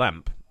accepted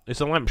lamp.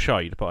 It's a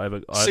lampshade,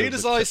 but Seeing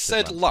as I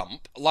said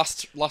lamp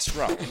last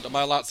round, am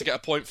I allowed to get a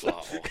point for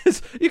that?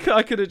 Because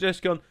I could have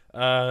just gone.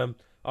 I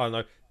don't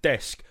know.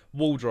 Desk,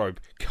 wardrobe,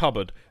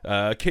 cupboard,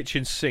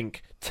 kitchen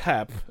sink,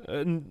 tap,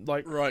 and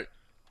like. Right.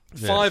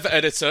 5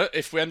 editor.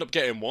 If we end up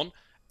getting one,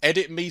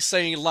 edit me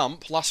saying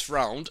lamp last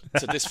round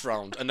to this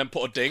round, and then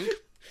put a ding.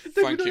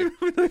 Thank you.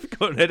 We've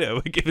got an editor.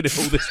 We're giving him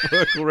all this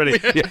work already.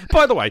 Yeah.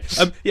 By the way,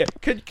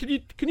 can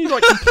you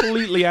like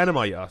completely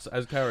animate us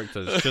as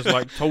characters, just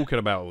like talking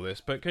about all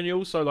this? But can you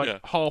also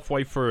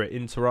halfway through it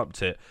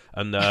interrupt it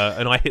and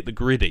I hit the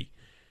griddy?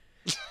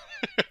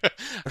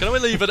 Can we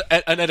leave an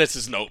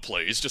editor's note,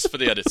 please, just for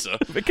the editor?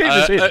 But keep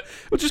this in.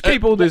 We'll just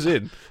keep all this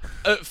in.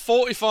 At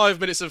 45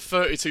 minutes and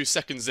 32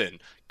 seconds in,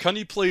 can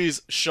you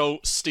please show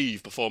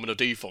Steve performing a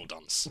default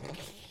dance?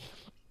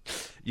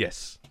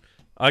 Yes.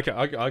 I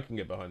can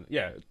get behind it.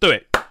 Yeah, do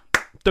it.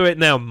 Do it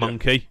now,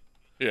 monkey.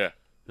 Yeah.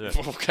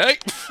 Okay.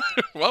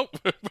 Well.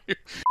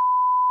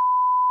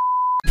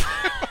 I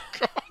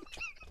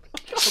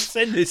can't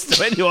send this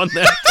to anyone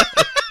now.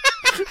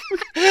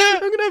 I'm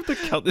going to have to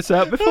cut this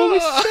out before we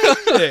send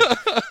it.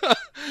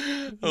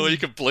 Oh, you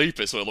can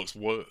bleep it so it looks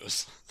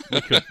worse.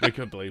 we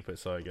could bleep it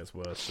so it gets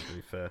worse, to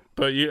be fair.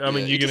 But you're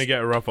going to get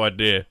a rough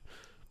idea.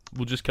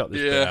 We'll just cut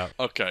this bit out.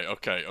 Okay.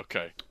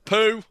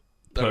 Poo.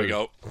 There we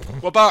go.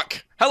 We're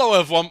back. Hello,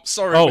 everyone.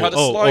 Sorry, we had a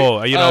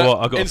slight you know what?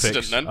 I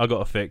got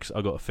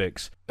a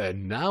fix.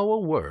 And now a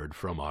word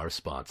from our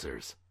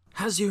sponsors.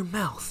 Has your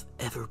mouth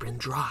ever been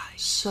dry?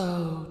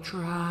 So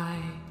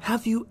dry.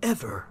 Have you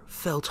ever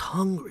felt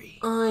hungry?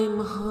 I'm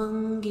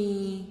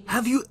hungry.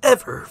 Have you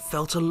ever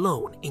felt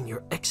alone in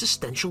your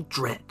existential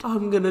dread?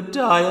 I'm gonna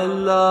die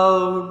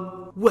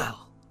alone.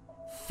 Well,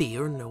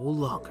 fear no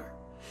longer.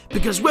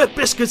 Because wet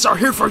biscuits are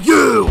here for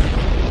you!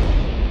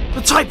 The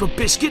type of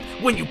biscuit,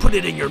 when you put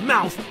it in your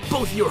mouth,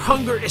 both your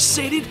hunger is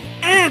sated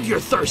and your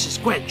thirst is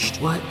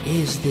quenched. What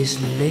is this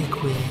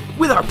liquid?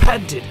 With our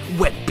patented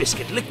Wet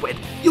Biscuit Liquid,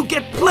 you'll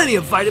get plenty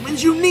of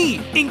vitamins you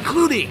need,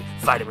 including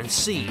vitamin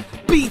C,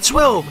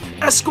 B12,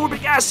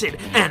 ascorbic acid,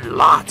 and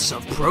lots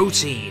of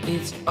protein.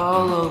 It's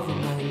all over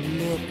my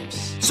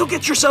lips. So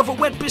get yourself a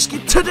Wet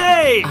Biscuit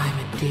today!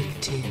 I'm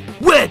addicted.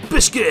 Wet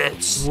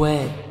Biscuits!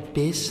 Wet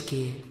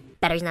Biscuit.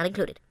 Batteries not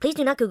included. Please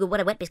do not Google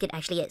what a wet biscuit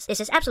actually is. This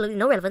has absolutely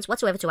no relevance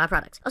whatsoever to our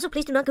products. Also,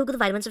 please do not Google the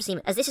vitamins of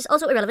semen, as this is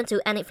also irrelevant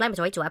to and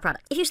inflammatory to our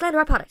product. If you slander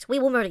our products, we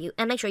will murder you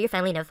and make sure your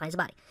family never finds a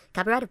body.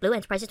 Copyright of Blue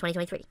Enterprises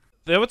 2023.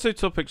 The other 2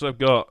 topics I've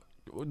got,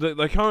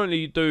 they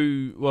currently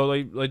do, well,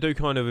 they do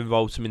kind of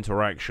involve some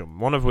interaction,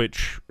 one of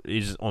which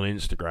is on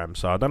Instagram,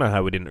 so I don't know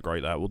how we'd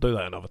integrate that. We'll do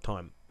that another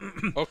time.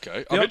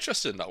 Okay, I'm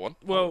interested in that one.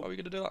 Well, how are we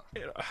going to do that?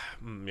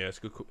 Yeah,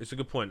 it's a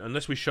good point,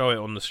 unless we show it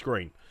on the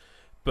screen.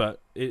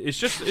 But it's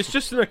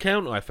just an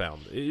account I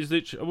found.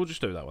 We'll just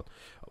do that one.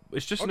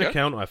 It's just an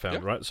account I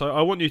found, right? So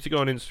I want you to go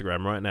on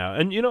Instagram right now,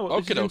 and you know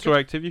what? This is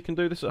interactive. You can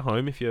do this at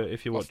home if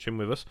you're watching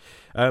with us.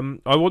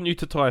 I want you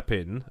to type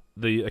in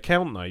the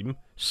account name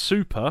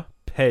Super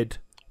Ped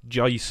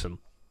Jason.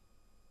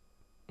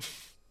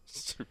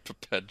 Super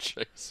Ped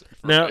Jason.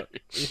 Now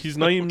his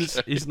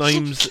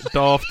name's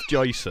Daft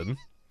Jason.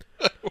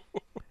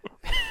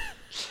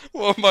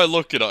 What am I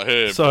looking at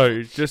here?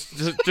 So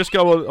just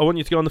go on. I want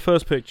you to go on the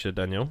first picture,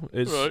 Daniel.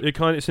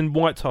 It's in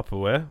white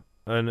Tupperware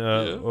and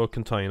or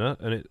container,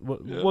 and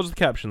what does the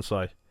caption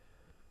say?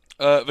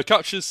 The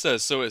caption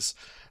says it's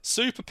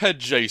Super Ped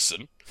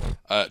Jason,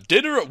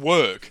 dinner at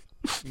work,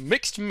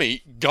 mixed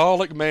meat,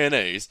 garlic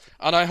mayonnaise,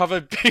 and I have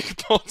a big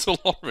bottle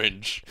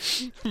orange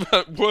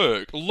at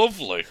work.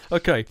 Lovely.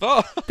 Okay,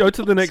 go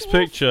to the next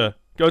picture.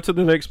 Go to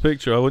the next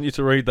picture. I want you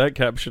to read that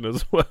caption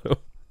as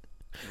well.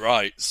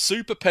 Right,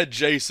 Superped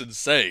Jason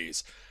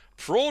says,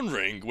 prawn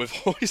ring with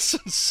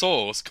hoisin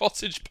sauce,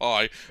 cottage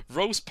pie,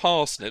 roast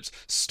parsnips,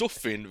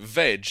 stuffing,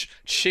 veg,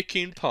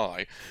 chicken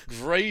pie,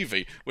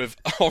 gravy with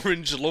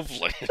orange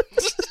lovely.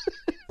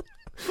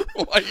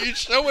 Why are you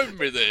showing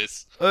me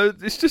this?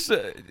 It's just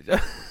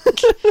The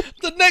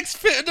next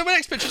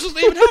picture doesn't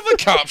even have a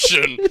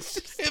caption. It's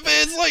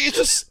like it's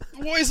just,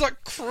 what is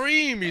that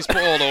cream he's put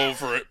all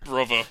over it,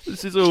 brother?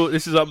 This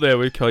is up there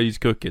with Kai's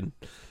cooking.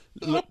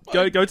 Look,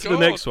 go to the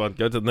next one.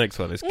 Go to the next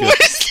one. It's good.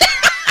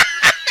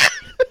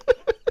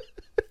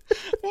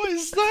 What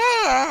is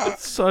that?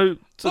 So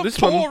this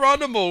poor one,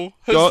 animal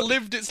has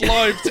lived its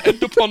life to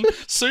end up on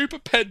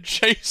Superped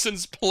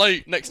Jason's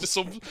plate next to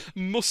some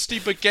musty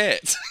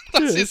baguette.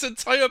 That's its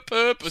entire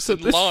purpose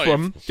in this life.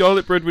 one,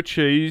 garlic bread with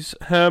cheese,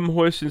 ham,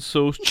 hoisin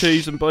sauce,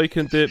 cheese and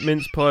bacon dip,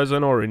 mince pies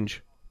and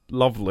orange.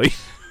 Lovely.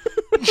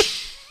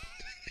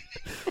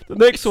 The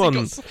next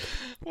one,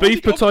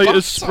 beef,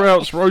 potatoes,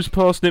 sprouts, roast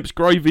parsnips,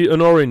 gravy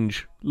and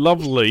orange.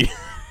 Lovely.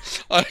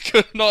 I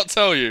could not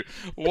tell you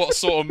what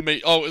sort of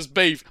meat. Oh, it was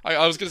beef.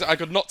 I was gonna say I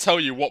could not tell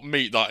you what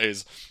meat that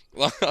is.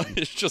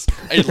 It's just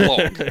a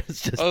log.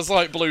 I was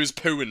like Blue's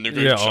poo in the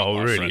group chat, it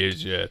really friend.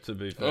 is. Yeah, to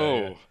be fair.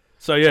 Oh. Yeah.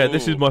 So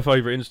this is my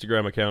favourite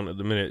Instagram account at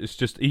the minute. It's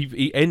just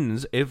he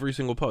ends every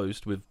single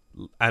post with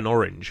an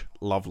orange.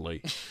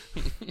 Lovely.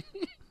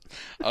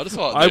 I just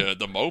like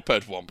the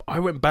moped one. I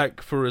went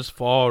back for as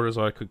far as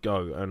I could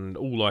go, and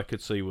all I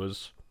could see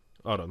was,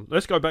 hold on,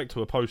 let's go back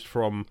to a post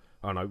from,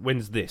 I don't know,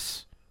 when's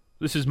this?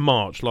 This is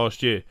March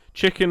last year.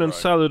 Chicken and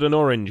salad and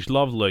orange,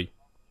 lovely.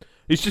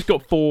 He's just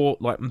got 4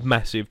 like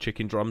massive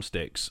chicken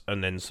drumsticks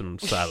and then some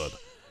salad.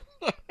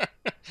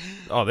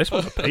 Oh, this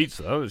one's a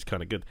pizza. That was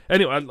kind of good.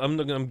 Anyway, I'm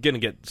gonna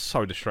get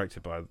so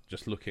distracted by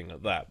just looking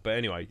at that. But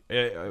anyway,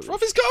 Bruv,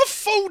 he's got a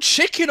full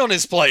chicken on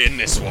his plate in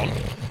this one.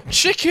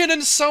 Chicken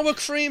and sour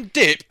cream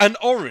dip and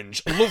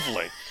orange,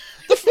 lovely.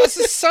 That's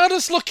the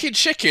saddest looking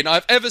chicken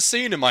I've ever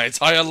seen in my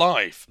entire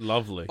life.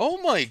 Lovely. Oh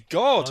my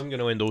god. I'm going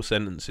to end all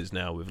sentences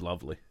now with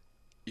lovely.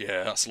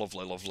 Yeah, that's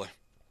lovely.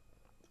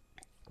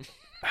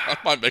 I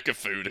might make a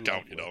food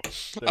account, you know.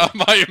 I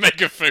might make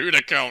a food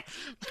account.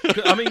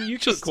 I mean, you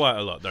cook quite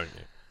a lot, don't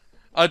you?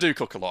 I do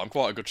cook a lot. I'm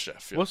quite a good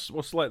chef. Yeah.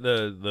 What's like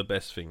the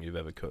best thing you've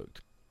ever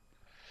cooked?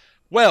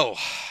 Well,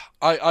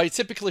 I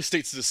typically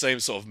stick to the same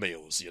sort of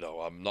meals, you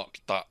know. I'm not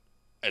that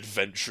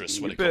adventurous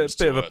when it comes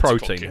to bit of a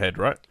protein head,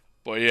 right?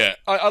 But yeah,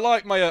 I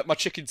like my my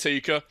chicken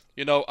tikka.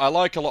 You know, I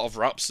like a lot of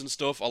wraps and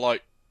stuff. I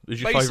like.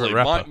 Who's your favourite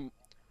rapper?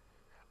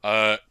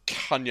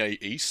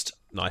 Kanye East.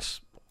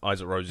 Nice.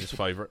 Isaac Rose's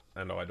favourite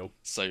and idol.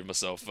 Save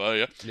myself there,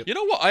 yeah. Yep. You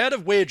know what? I had a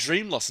weird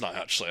dream last night,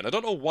 actually, and I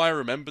don't know why I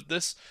remembered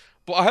this,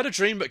 but I had a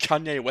dream that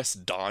Kanye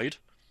West died.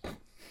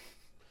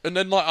 And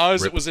then, like,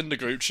 Isaac was in the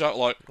group chat,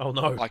 like, oh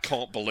no, I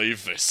can't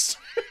believe this.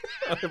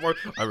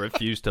 I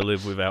refuse to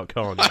live without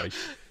Kanye.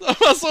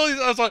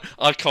 I was like,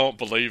 I can't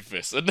believe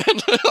this. And then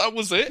that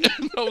was it.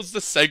 That was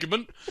the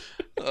segment.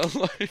 I'm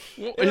like,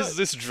 what is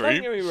this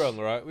dream? Don't get me wrong,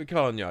 right? With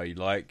Kanye,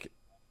 like,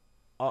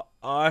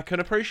 I can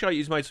appreciate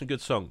he's made some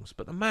good songs,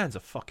 but the man's a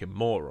fucking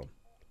moron.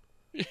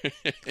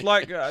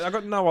 Like, I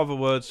got no other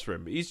words for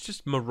him. He's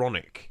just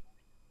moronic.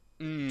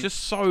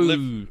 Just so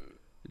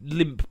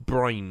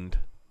limp-brained.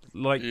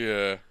 Like,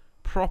 yeah.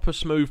 Proper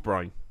smooth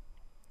brain.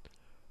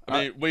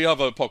 I mean, we have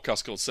a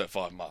podcast called Set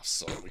 5 Mass,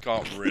 so we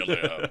can't really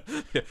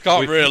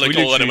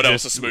call anyone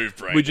else a smooth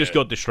brain. We just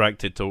got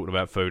distracted talking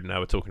about food, and now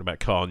we're talking about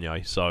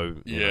Kanye. So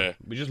yeah,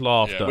 we just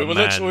laughed at we were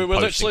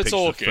literally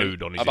talking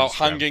food on his about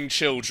Instagram. hanging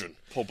children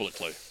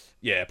publicly.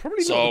 Yeah,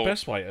 probably not the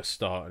best way to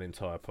start an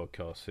entire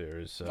podcast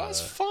series.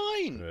 That's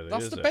fine. Really,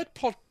 that's the bed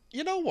pod.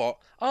 You know what?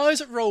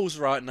 Isaac Rose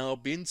right now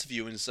be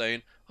interviewing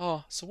saying,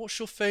 "Oh, so what's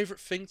your favourite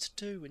thing to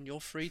do in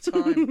your free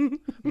time?"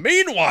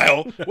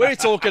 Meanwhile, we're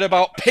talking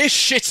about piss,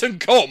 shit, and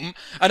cum,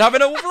 and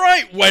having a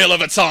right whale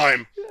of a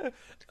time. Yeah,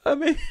 I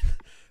mean,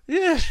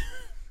 yeah.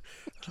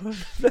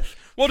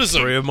 What is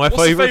them? 3 of my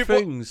favourite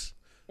things.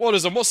 What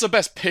is them? What's the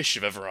best piss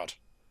you've ever had?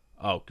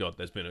 Oh god,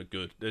 there's been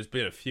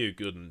a few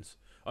good ones.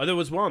 There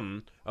was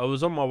one. I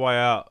was on my way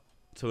out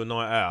to a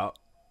night out,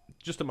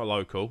 just at my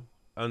local.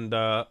 And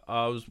I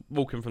was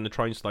walking from the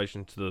train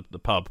station to the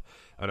pub,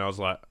 and I was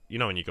like, you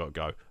know when you got to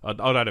go.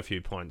 I'd had a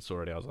few pints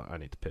already. I was like, I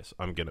need to piss.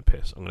 I'm going to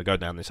piss. I'm going to go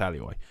down this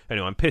alleyway.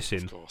 Anyway, I'm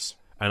pissing, of course.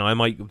 And I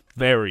make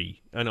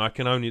and I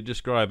can only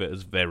describe it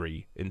as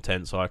very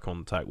intense eye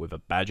contact with a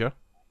badger.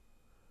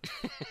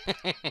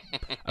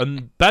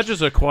 And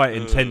badgers are quite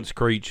intense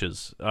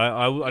creatures.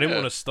 I didn't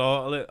want to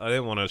startle it. I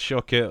didn't want to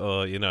shock it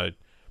or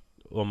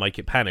make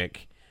it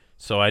panic.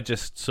 So I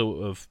just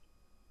sort of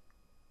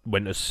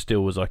went as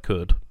still as I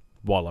could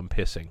while I'm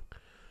pissing.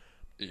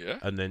 Yeah.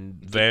 And then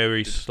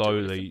very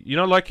slowly, you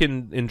know, like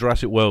in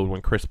Jurassic World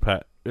when Chris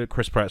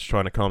Pratt's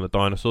trying to calm the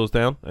dinosaurs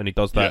down, and he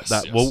does that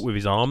walk with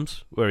his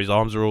arms, where his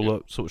arms are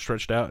all sort of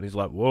stretched out, and he's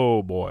like,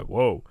 "Whoa, boy,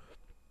 whoa."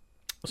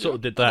 I sort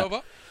of did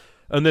that.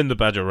 And then the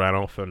badger ran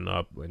off, and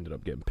I ended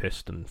up getting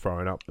pissed and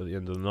throwing up at the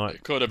end of the night.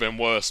 It could have been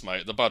worse,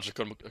 mate. The badger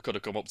could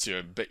have come up to you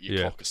and bit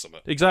your cock or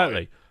something.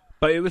 Exactly.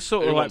 But it was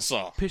sort of like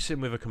that?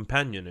 pissing with a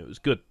companion. It was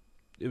good.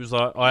 It was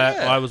like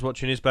I was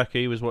watching his back,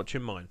 he was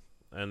watching mine.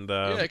 And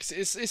yeah, cause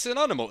it's an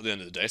animal at the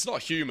end of the day. It's not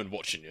a human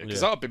watching you,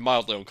 because that would be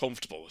mildly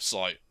uncomfortable. It's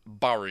like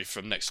Barry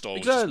from next door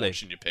was just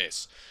watching you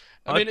piss.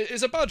 I mean,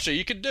 it's a badger.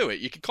 You can do it.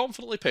 You can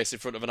confidently piss in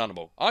front of an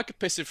animal. I could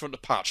piss in front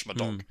of Patch, my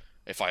dog,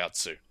 if I had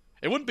to.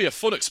 It wouldn't be a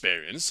fun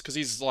experience, because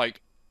he's,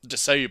 like,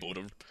 disabled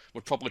and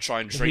would probably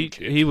try and drink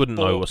it. He wouldn't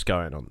know what's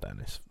going on,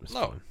 Dennis. It's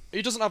fine.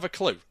 He doesn't have a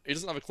clue.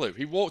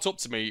 He walked up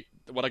to me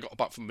when I got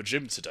back from the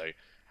gym today,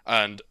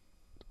 and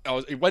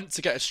he went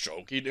to get a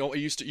stroke. He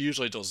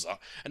usually does that,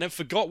 and then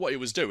forgot what he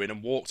was doing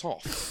and walked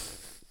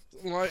off.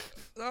 I'm like,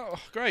 oh,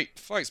 great,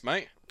 thanks,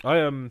 mate.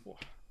 I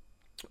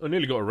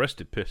nearly got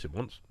arrested pissing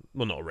once.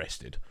 Well, not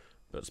arrested,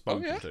 but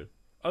spoken to.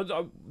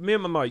 Me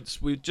and my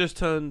mates, we just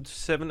turned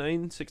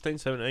 16,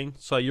 17.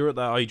 So you're at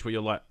that age where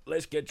you're like,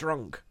 let's get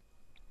drunk.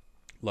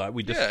 Like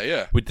we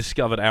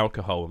discovered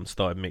alcohol and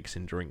started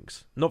mixing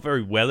drinks. Not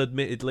very well,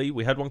 admittedly.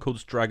 We had one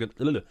called Dragon's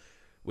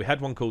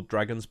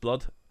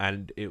Blood,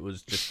 and it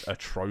was just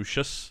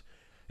atrocious.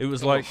 It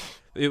was like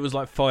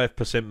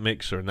 5%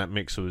 mixer, and that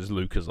mixer was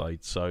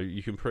Lucozade, so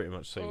you can pretty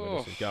much see where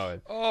this is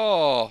going.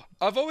 Oh,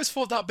 I've always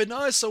thought that'd be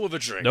nice, so with a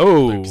drink.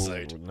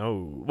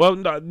 No. Well,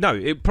 no,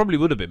 it probably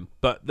would have been,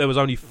 but there was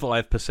only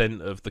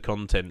 5% of the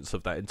contents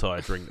of that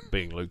entire drink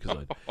being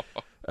Lucozade.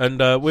 And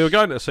we were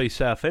going to see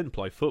Southend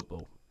play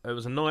football. It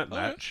was a night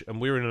match, and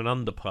we were in an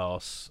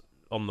underpass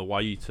on the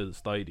way to the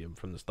stadium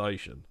from the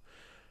station.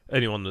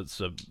 Anyone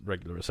that's a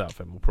regular at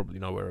Southend will probably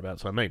know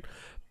whereabouts I mean.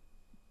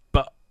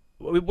 But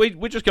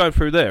we're just going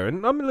through there,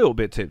 and I'm a little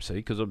bit tipsy,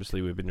 because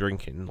obviously we've been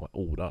drinking like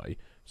all day.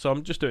 So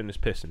I'm just doing this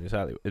piss in this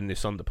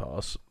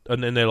underpass,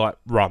 and then they're like,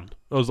 run.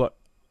 I was like,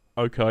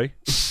 okay.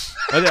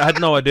 I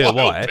had no idea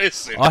why.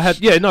 This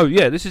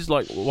is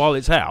like while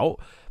it's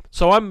out.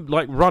 So I'm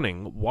like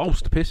running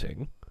whilst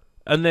pissing.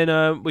 And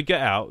then we get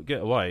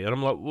away, and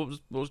I'm like, what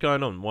was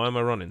going on? Why am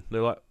I running?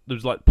 They're like,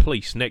 there's like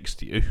police next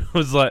to you. I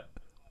was like,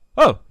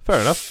 oh,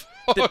 fair enough.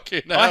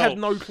 I had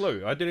no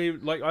clue. I didn't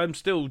even, I'm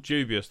still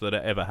dubious that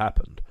it ever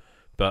happened.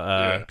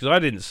 But, because I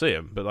didn't see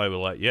them, but they were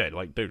like,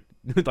 dude,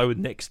 they were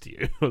next to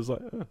you. I was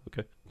like, oh,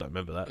 okay, don't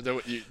remember that.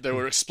 They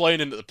were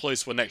explaining that the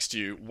police were next to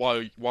you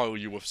while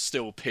you were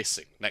still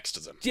pissing next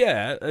to them.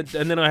 Yeah, and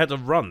then I had to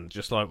run,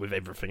 just like with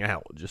everything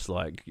out, just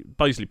like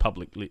basically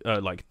publicly,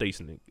 like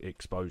decent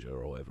exposure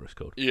or whatever it's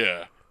called.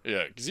 Yeah,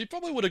 because you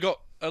probably would have got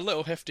a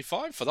little hefty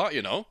fine for that,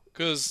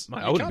 because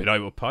I wouldn't have been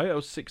able to pay. I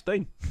was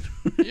 16.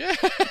 Yeah.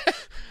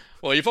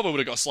 Well, you probably would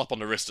have got a slap on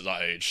the wrist at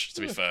that age, to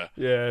be fair.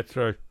 Yeah,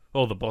 true.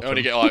 Or the bottom. You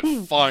only get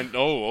like fined.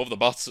 Over the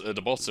bottom.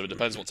 It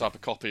depends what type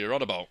of copy you're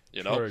on about,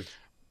 True.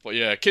 But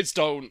yeah, kids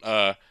don't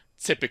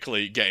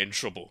typically get in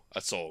trouble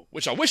at all,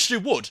 which I wish they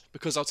would,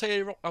 because I'll tell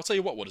you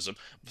what, Woodism,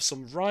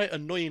 some right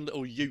annoying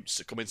little utes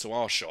that come into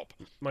our shop.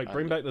 Mate,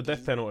 bring back the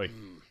death penalty.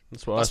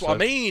 That's what I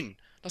mean.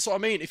 That's what I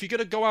mean. If you're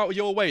gonna go out of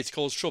your way to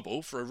cause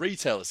trouble for a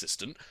retail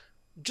assistant,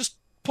 just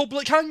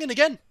public hanging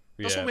again.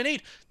 That's what we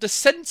need. The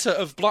centre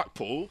of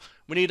Blackpool,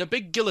 we need a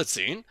big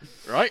guillotine,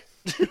 right?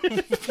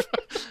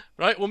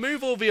 Right, we'll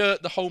move all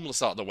the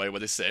homeless out of the way where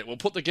they sit. We'll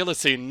put the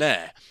guillotine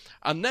there.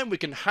 And then we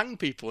can hang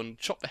people and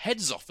chop the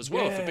heads off as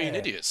well for being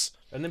idiots.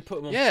 And then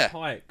put them on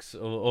pikes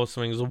or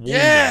something as a warning.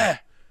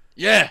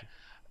 Yeah.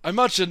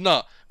 Imagine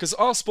that. Because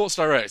our sports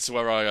director,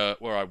 where I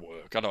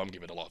work, I know I'm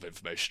giving a lot of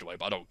information away,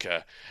 but I don't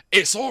care.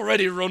 It's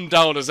already run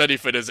down as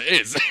anything as it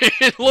is.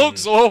 It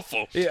looks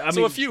awful. Yeah,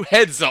 so a few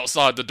heads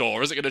outside the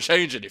door isn't going to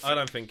change anything. I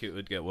don't think it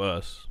would get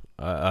worse.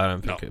 I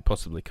don't think it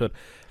possibly could.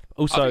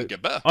 Also, I think it'd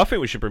get better. I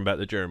think we should bring back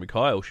the Jeremy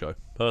Kyle show,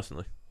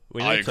 personally.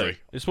 I agree.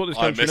 It's what this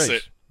country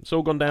needs. It's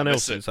all gone downhill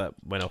since that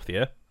went off the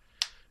air.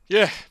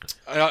 Yeah.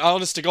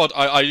 Honest to God,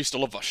 I used to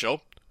love that show.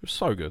 It was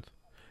so good.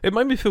 It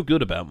made me feel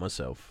good about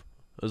myself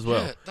as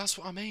well. Yeah, that's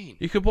what I mean.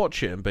 You could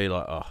watch it and be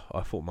like, oh,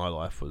 I thought my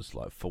life was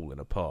like falling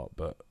apart,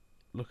 but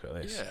look at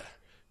this. Yeah.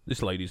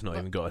 This lady's not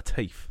even got her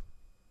teeth.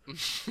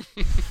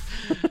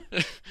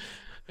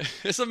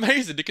 It's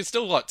amazing. They can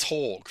still like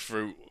talk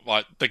through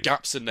like the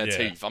gaps in their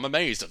teeth. I'm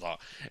amazed at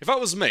that. If that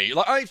was me,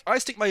 like I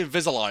stick my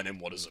Invisalign in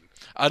Woodism,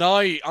 and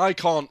I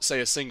can't say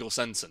a single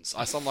sentence.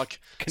 I sound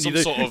like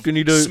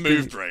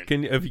smooth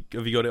brain. Have you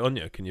got it on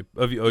you?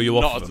 Are you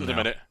off of them now? the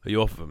minute. Are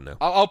you off of them now?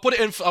 I'll put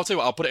it in. I'll tell you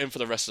what. I'll put it in for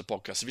the rest of the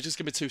podcast. If you just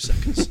give me 2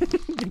 seconds.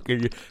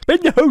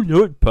 Bend the whole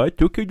note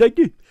part. Okay, thank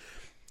you.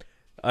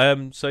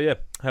 So yeah,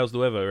 how's the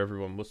weather,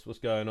 everyone? What's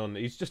going on?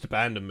 He's just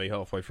abandoned me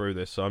halfway through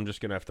this, so I'm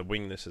just gonna have to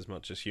wing this as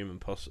much as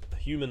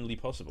humanly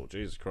possible.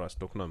 Jesus Christ,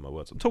 don't know my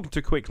words. I'm talking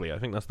too quickly. I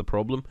think that's the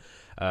problem.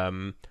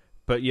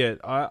 But yeah,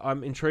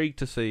 I'm intrigued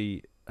to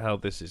see how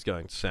this is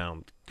going to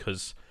sound,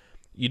 because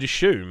you'd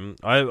assume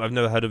I've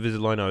never had a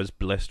Invisalign. I was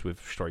blessed with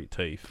straight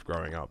teeth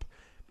growing up,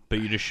 but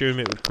you'd assume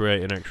it would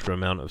create an extra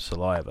amount of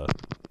saliva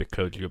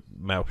because your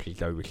mouth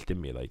is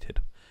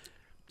overstimulated.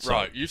 So.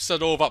 Right, you've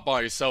said all that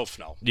by yourself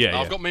now. Yeah,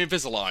 I've got my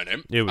Invisalign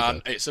in,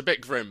 and it's a bit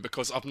grim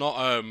because I've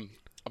not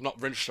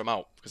rinsed them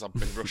out because I've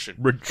been rushing.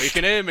 But you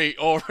can hear me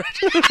already.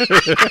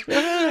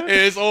 It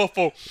is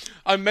awful.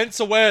 I'm meant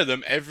to wear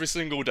them every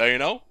single day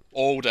now,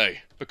 all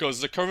day, because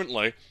they're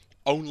currently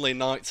only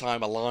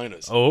nighttime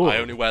aligners. Oh. I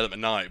only wear them at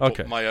night.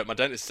 Okay. But my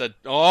dentist said,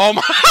 "Oh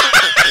my!"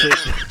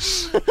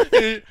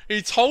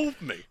 he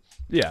told me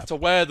to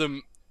wear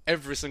them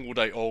every single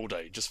day, all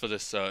day, just for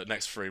this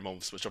next 3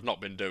 months, which I've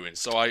not been doing.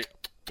 So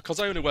because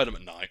I only wear them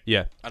at night,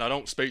 and I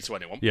don't speak to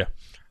anyone,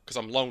 because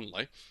I'm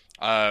lonely.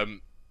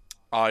 I'm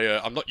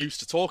not used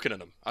to talking in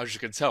them, as you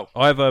can tell.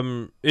 I've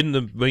in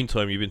the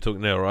meantime you've been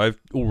talking there, I've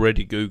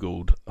already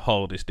Googled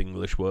hardest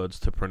English words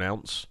to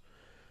pronounce.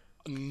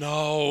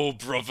 No,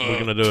 brother. We're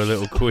gonna do a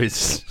little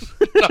quiz.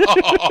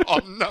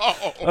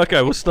 No. Okay,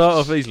 we'll start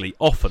off easily.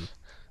 Often.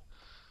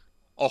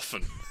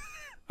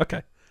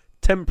 Okay.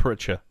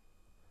 Temperature.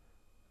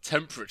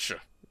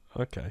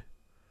 Okay.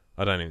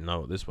 I don't even know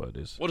what this word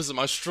is. What is it?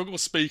 I struggle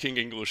speaking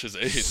English as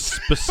it is.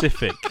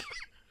 Specific.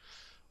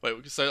 Wait,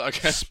 we can say that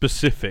again.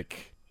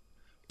 Specific.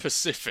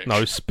 Pacific.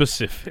 No,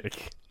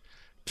 specific.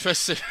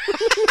 Pacific.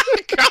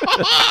 Come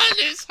on,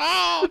 it's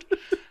hard.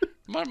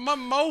 My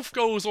mouth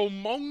goes all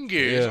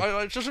mongish.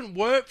 Yeah. It doesn't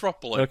work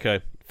properly.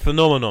 Okay.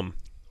 Phenomenon.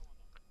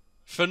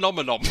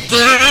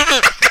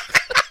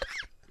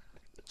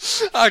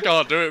 I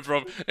can't do it,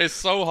 bro. It's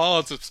so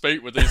hard to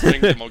speak with these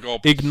things in my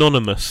gob.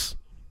 Ignominious.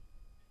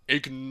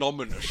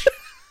 Ignominious.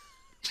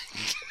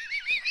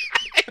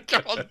 I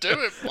can't do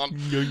it, man.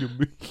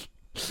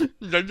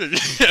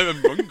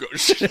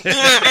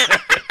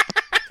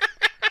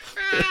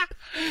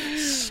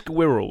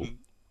 Squirrel.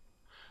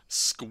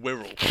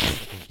 Squirrel.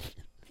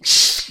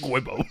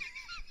 Squibble.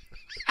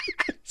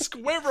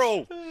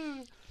 Squirrel.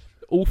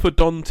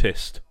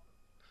 Orthodontist.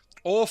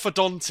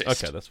 Orthodontist.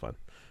 Okay, that's fine.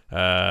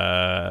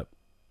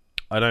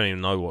 I don't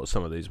even know what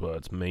some of these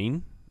words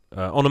mean.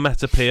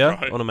 Onomatopoeia.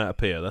 Right.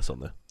 Onomatopoeia, that's on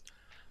there.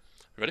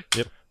 Ready?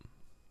 Yep.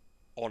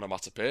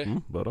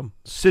 Onomatopoeia. Well done.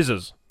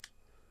 Scissors.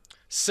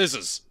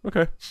 Scissors.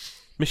 Okay.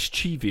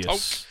 Mischievous. Oh.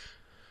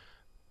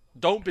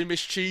 Don't be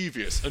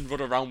mischievous and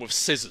run around with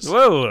scissors.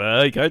 Whoa,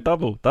 there you go.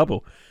 Double.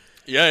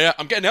 Yeah.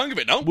 I'm getting the hang of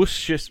it now.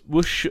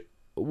 Worcestershire.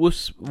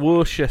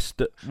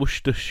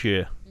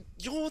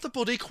 You're the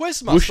bloody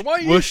quizmaster. Why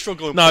are you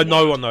struggling No, with the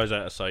no word? one knows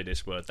how to say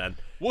this word, Dan.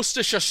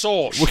 Worcestershire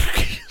sauce.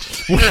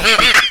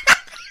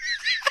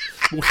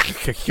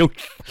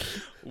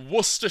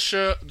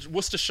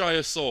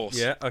 Worcestershire sauce.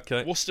 Yeah,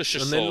 okay.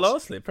 Worcestershire and sauce. then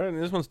lastly,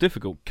 apparently this one's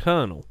difficult.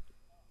 Colonel.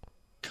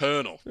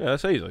 Colonel. Yeah,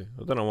 that's easy.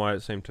 I don't know why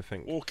it seemed to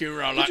think. Walking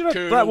around Did like you know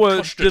Colonel that word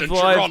Custard and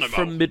derived Geronimo.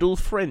 from Middle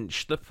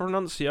French? The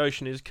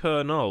pronunciation is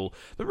Colonel.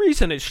 The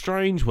reason it's a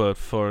strange word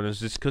for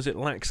foreigners is because it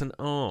lacks an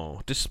R,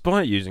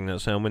 despite using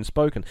that sound when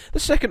spoken. The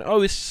second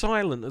O is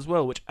silent as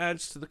well, which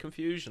adds to the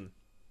confusion.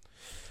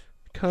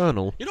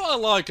 Colonel. You know what I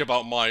like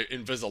about my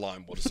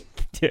Invisalign, Woodson?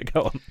 Yeah,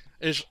 go on.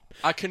 Is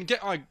I can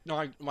get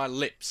my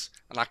lips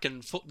and I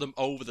can put them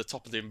over the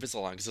top of the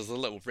Invisalign because there's a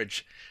little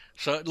ridge.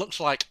 So it looks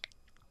like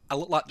I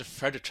look like the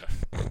Predator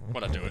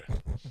when I do it.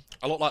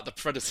 I look like the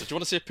Predator. Do you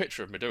want to see a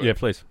picture of me doing it? Yeah,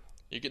 please.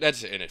 You can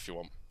edit it in if you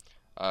want.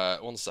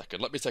 1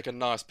 second. Let me take a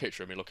nice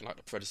picture of me looking like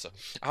the Predator.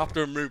 I have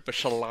to remove the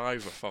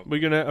saliva from.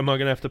 Am I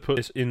gonna have to put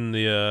this in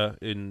the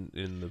in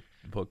the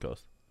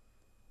podcast?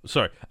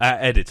 Sorry,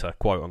 editor,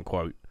 quote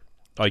unquote,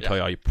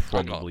 aka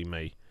probably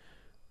me.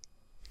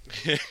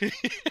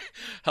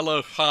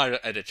 Hello, hi,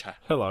 editor.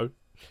 Hello.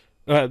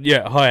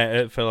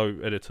 Hi, fellow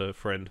editor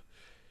friend.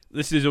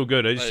 This is all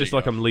good. It's just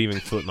like I'm leaving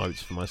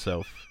footnotes for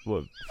myself.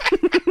 What?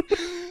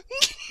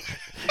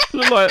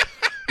 look like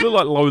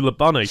Lola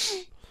Bunny.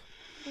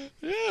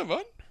 Yeah,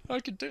 man. I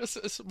can do it.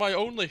 It's my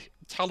only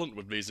talent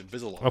with me is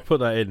Invisalign. I'll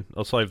put that in.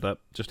 I'll save that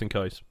just in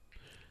case.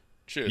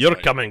 Cheers. You're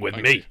mate. coming with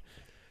Thank me.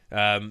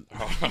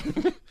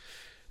 you.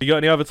 You got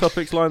any other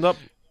topics lined up?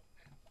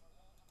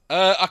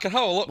 I can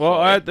have a look.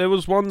 Well, there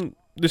was one.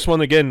 This one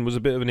again was a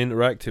bit of an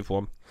interactive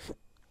one.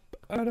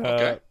 And,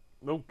 Okay.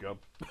 Oh god.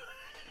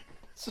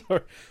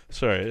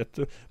 Sorry.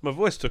 My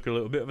voice took a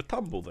little bit of a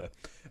tumble there.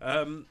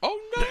 Oh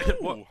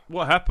no!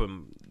 What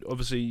happened?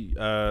 Obviously,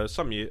 for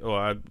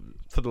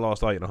the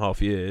last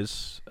 8.5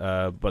 years.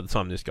 By the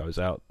time this goes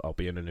out, I'll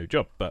be in a new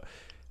job. But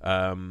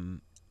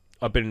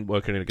I've been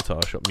working in a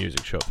guitar shop,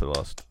 music shop for the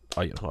last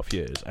 8.5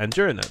 years, and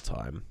during that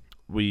time,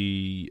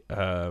 we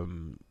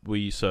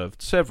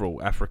served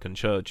several African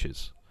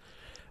churches.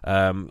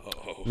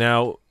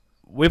 Now,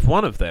 with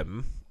one of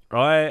them,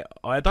 I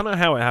don't know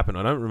how it happened.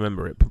 I don't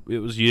remember it. It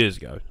was years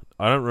ago.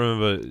 I don't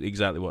remember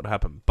exactly what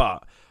happened,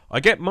 but I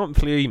get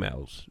monthly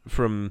emails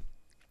from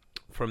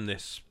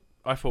this.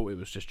 I thought it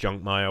was just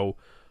junk mail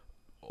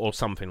or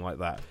something like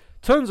that.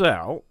 Turns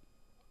out,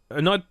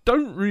 and I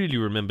don't really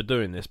remember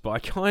doing this, but I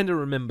kind of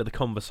remember the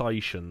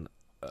conversation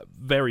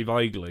very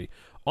vaguely.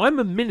 I'm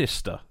a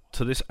minister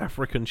to this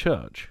African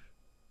church.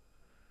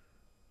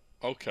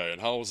 Okay,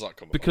 and how was that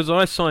coming? Because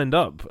I signed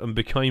up and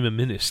became a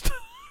minister.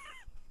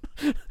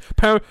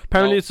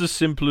 Apparently it's as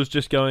simple as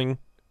just going,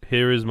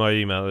 here is my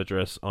email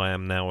address, I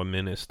am now a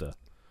minister.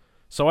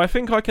 So I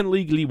think I can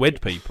legally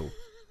wed people.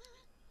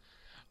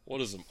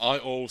 What is them? I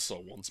also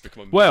want to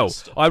become a Well,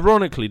 minister.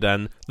 ironically,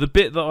 Dan, the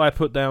bit that I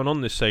put down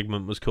on this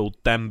segment was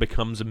called Dan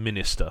Becomes a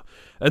Minister.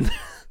 And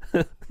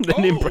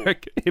then in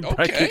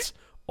brackets,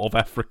 of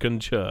African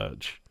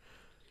Church.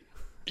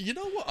 You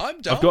know what?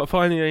 I'm down. I've got to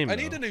find the email.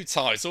 I need a new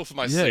title for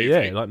my yeah,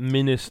 CV. Yeah, like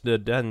Minister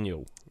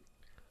Daniel.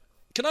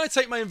 Can I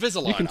take my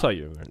Invisalign? You can take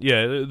your...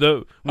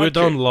 Yeah, we're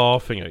done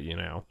laughing at you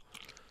now.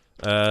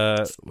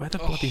 Where the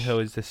bloody hell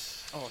is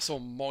this? Oh, it's all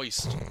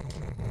moist.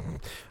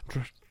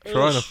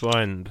 Trying to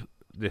find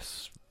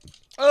this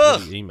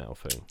bloody email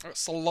thing. I've got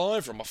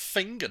saliva on my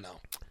finger now.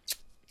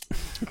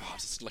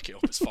 Just lick it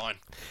up, it's fine.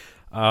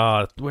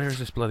 Where is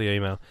this bloody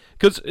email?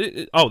 Because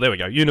there we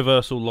go.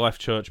 Universal Life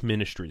Church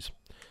Ministries.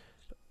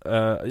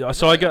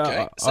 So I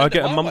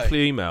get a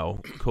monthly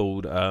email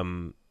called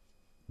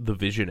The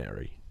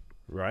Visionary.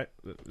 Right.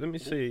 Let me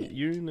see.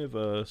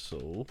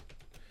 Universal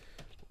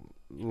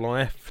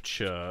Life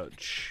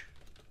Church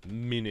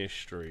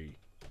Ministry.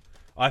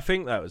 I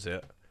think that was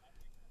it.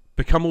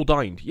 Become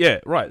ordained. Yeah,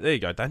 right. There you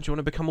go, Dan. Do you want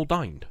to become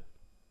ordained?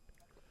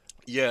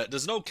 Yeah,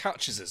 there's no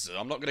catches, is there?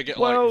 I'm not going to get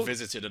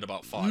visited in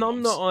about 5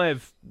 none months. that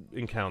I've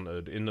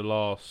encountered in the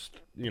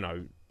last,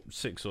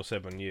 6 or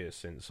 7 years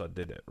since I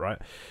did it, right?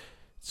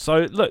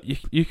 So look,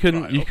 you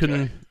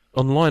can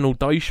online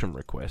ordination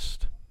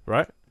request,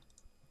 right?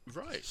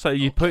 Right. So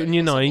you put in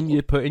your name,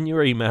 you put in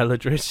your email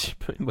address, you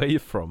put in where you're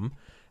from,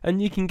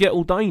 and you can get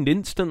ordained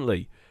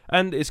instantly.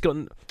 And it's got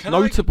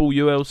notable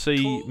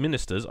ULC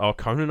ministers are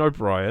Conan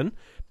O'Brien,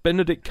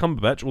 Benedict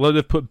Cumberbatch, although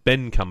they've put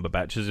Ben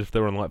Cumberbatch as if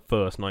they're on like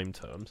first name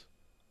terms.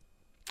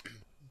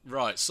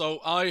 Right,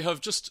 so I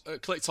have just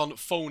clicked on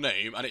full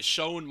name, and it's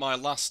shown my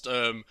last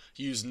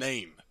used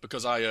name,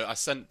 because I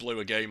sent Blue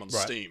a game on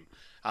Steam,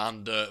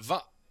 and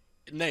that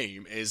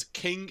name is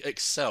King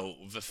Excel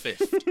the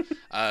Fifth.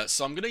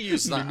 So I'm going to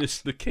use that.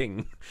 Minister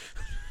King.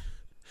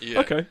 Yeah.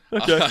 Okay.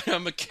 I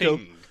am a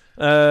king.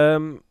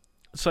 Cool.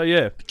 So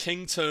yeah.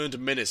 King turned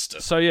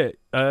minister. So yeah,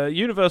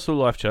 Universal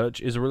Life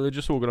Church is a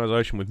religious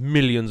organisation with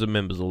millions of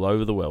members all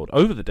over the world.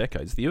 Over the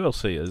decades, the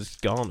ULC has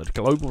garnered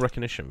global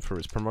recognition for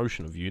its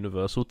promotion of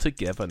universal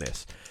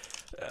togetherness.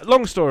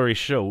 Long story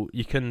short,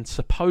 you can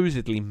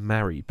supposedly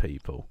marry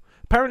people.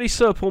 Apparently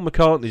Sir Paul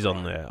McCartney's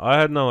on there. I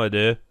had no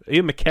idea.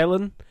 Ian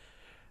McKellen.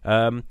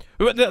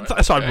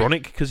 That's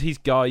ironic because he's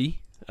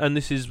gay and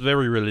this is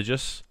very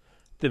religious.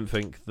 Didn't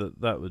think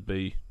that would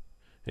be,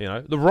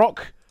 The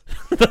Rock.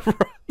 the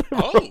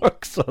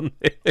Rock's on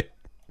here.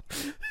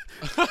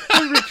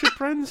 Richard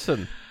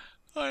Branson.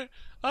 I've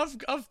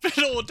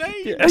been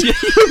ordained. Yeah, you're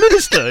a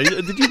minister.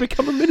 Did you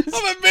become a minister?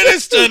 I'm a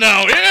minister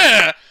now.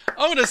 Yeah.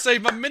 I'm gonna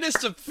save my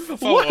minister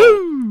photo.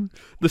 Woo!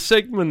 The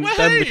segment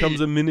Dan becomes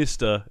a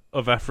minister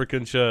of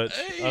African church.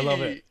 Hey. I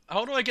love it.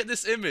 How do I get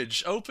this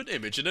image? Open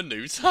image in a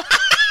new tab.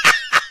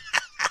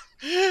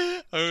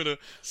 I'm gonna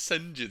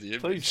send you the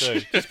image. Please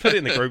do. Just put it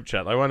in the group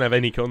chat. I won't have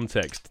any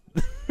context.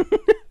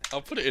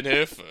 I'll put it in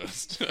here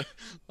first.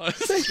 Your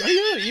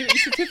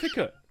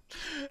certificate.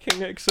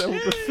 King XL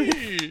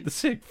the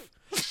sixth.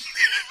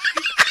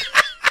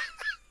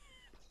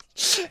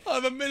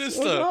 I'm a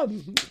minister. Well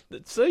done.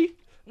 See?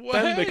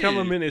 Dan become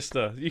a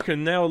minister. You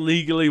can now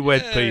legally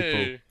wed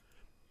people.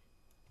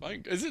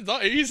 Is it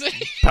that easy?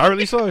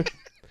 Apparently so.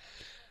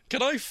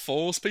 Can I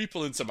force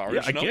people into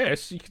marriage? Yeah, I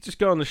guess. You could just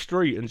go on the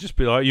street and just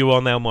be like, you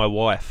are now my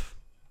wife.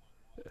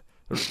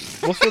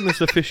 What's on this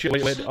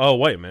officiate wedding? Oh,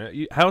 wait a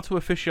minute. How to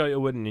officiate a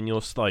wedding in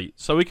your state.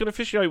 So we can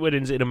officiate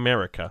weddings in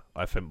America,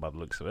 I think, by the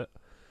looks of it.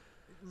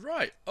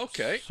 Right,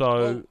 okay.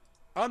 So,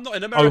 I'm not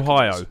in America.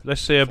 Ohio.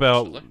 Let's see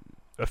about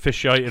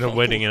officiating a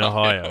wedding in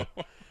Ohio.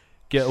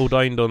 Get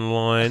ordained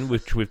online,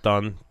 which we've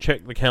done.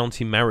 Check the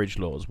county marriage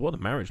laws. What are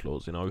the marriage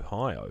laws in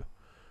Ohio?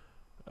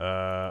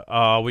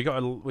 We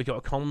got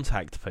to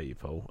contact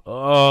people.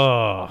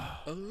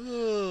 I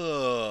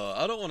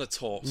don't want to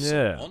talk to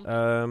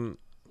someone.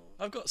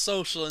 I've got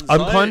social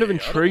anxiety. I'm kind of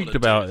intrigued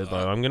about it,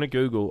 though. I'm going to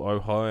Google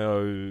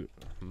Ohio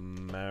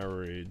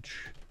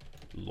marriage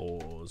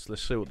laws.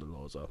 Let's see what the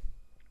laws are.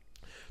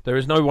 There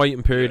is no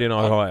waiting period in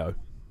Ohio.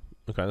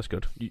 Okay, that's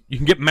good. You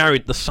can get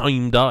married the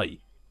same day.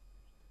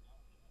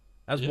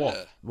 As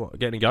what? What?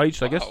 Get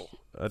engaged, I guess?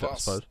 I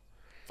suppose.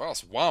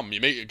 That's wham.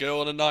 You meet a girl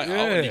on a night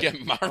out and you get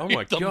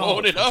married the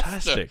morning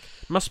fantastic. after.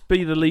 Must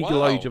be the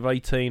legal age of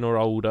 18 or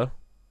older,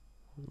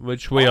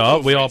 which we are.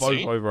 We are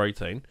both over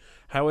 18.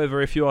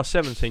 However, if you are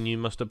 17, you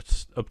must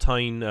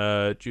obtain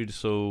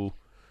judicial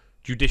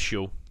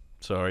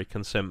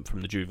consent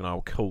from the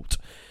juvenile court,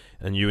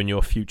 and you and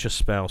your future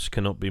spouse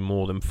cannot be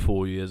more than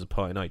 4 years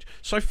apart in age.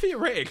 So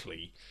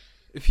theoretically,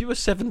 if you were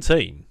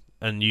 17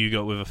 and you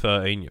got with a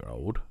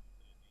 13-year-old,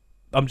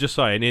 I'm just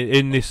saying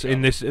in this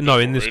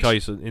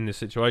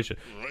situation,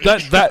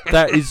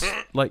 that is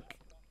like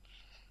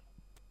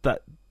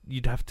that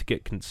you'd have to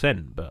get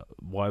consent, but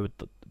why would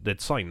they'd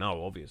say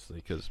no, obviously,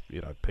 because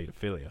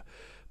paedophilia.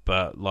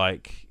 But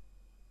like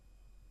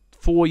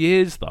 4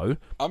 years though,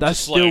 that's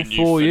still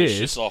 4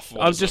 years.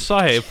 I'm just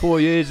saying 4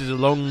 years is a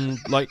long.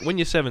 Like when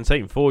you're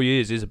 17, 4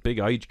 years is a big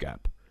age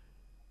gap.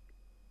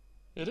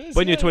 It is.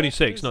 When you're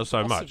 26, not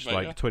so much.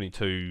 Like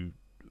 22,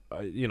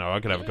 I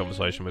could have a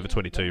conversation with a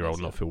 22-year-old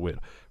and not feel weird,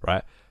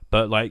 right?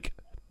 But like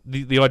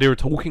the idea of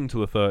talking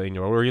to a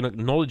 13-year-old or even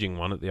acknowledging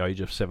one at the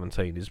age of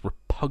 17 is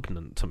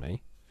repugnant to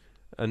me,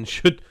 and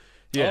should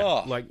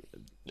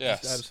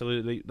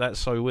absolutely, that's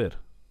so weird.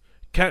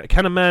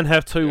 Can a man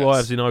have two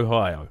wives in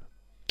Ohio?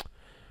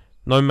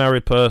 No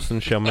married person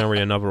shall marry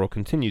another or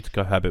continue to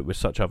cohabit with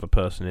such other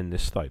person in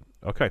this state.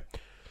 Okay.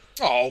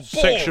 Oh, boring.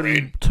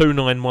 Section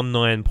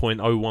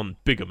 2919.01,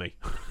 bigamy.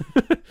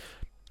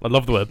 I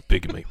love the word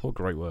bigamy. What a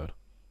great word.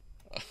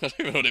 I don't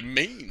even know what it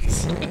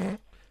means.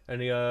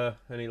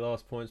 Any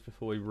last points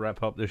before we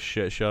wrap up this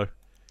shit show?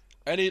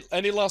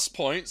 Any last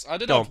points? I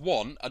did have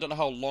one. I don't know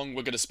how long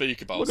we're going to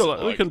speak about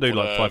it. We can do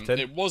like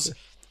 5-10.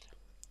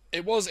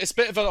 It's a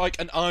bit of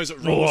an Eyes at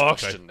Rose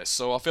question, this,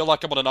 so I feel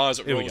like I'm on an Eyes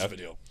at Rose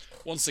video.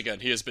 Once again,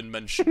 he has been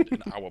mentioned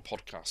in our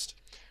podcast,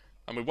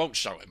 and we won't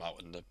shout him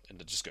out in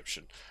the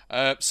description.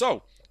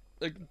 So,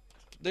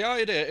 the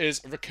idea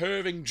is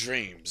recurring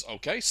dreams,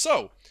 okay?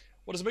 So,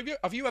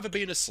 have you ever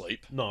been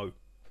asleep? No.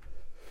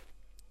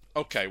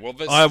 Okay, well,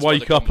 I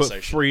wake up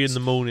at 3 in the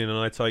morning and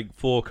I take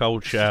 4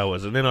 cold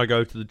showers, and then I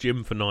go to the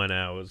gym for 9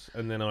 hours,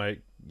 and then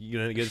it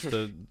gets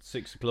to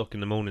 6 o'clock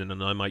in the morning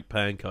and I make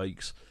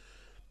pancakes.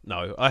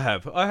 No, I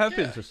have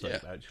been to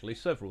sleep actually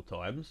several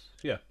times.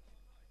 Yeah.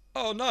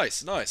 Oh,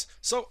 nice.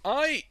 So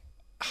I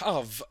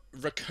have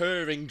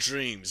recurring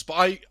dreams,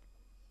 but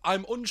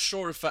I'm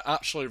unsure if they're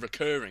actually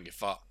recurring. If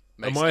that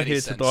makes Am I any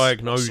here sense to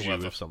diagnose whatsoever.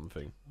 you with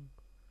something?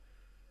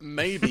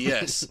 Maybe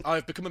yes.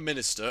 I've become a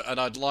minister, and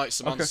I'd like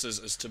some answers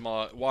as to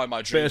why my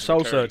Bit dreams of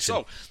soul are recurring. searching.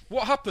 So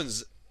what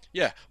happens?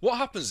 Yeah, what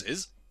happens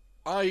is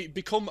I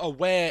become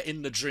aware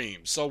in the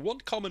dream. So one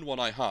common one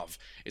I have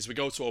is we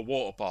go to a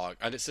water park,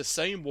 and it's the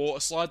same water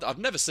slide that I've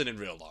never seen in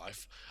real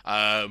life.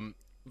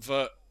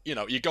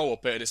 You go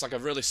up it, and it's like a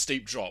really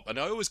steep drop, and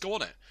I always go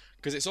on it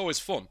because it's always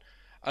fun.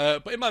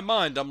 But in my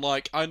mind, I'm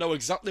like, I know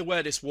exactly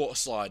where this water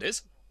slide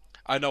is.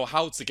 I know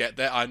how to get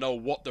there. I know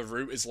what the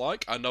route is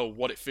like. I know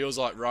what it feels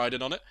like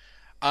riding on it.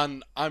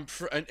 And and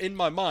in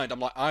my mind, I'm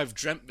like, I've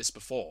dreamt this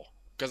before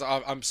because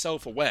I'm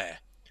self-aware.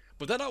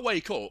 But then I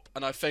wake up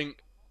and I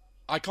think,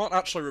 I can't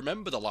actually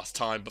remember the last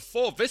time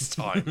before this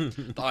time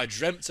that I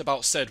dreamt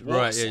about said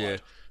water slide. Yeah.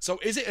 So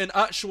is it an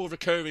actual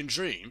recurring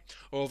dream,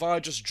 or have I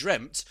just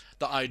dreamt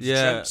that I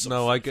dreamt something?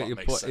 No, I get your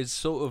point. It's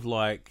sort of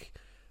like,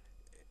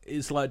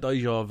 it's like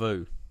deja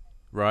vu,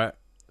 right?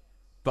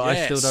 But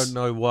I still don't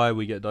know why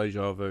we get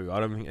deja vu.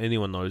 I don't think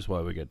anyone knows why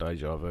we get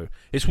deja vu.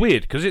 It's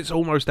weird, because it's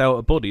almost out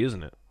of body,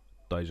 isn't it?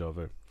 Deja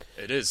vu.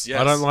 It is,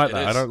 yes. I don't like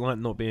that. I don't like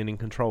not being in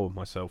control of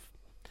myself.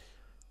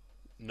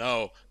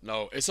 No.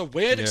 It's a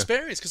weird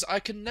experience, because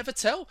I can never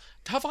tell.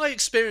 Have I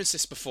experienced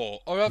this before,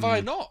 or have I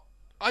not?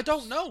 I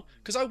don't know,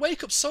 because I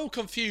wake up so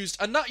confused,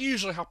 and that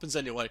usually happens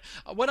anyway.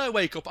 When I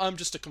wake up, I'm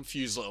just a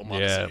confused little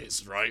man as it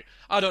is, right?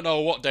 I don't know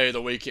what day of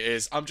the week it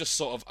is. I'm just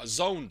sort of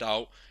zoned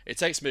out. It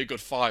takes me a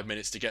good 5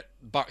 minutes to get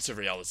back to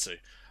reality.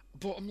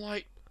 But I'm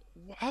like,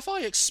 have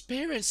I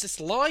experienced this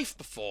life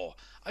before?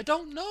 I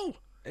don't know.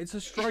 It's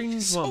a strange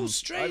it's one. So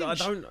strange. I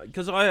don't,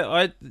 because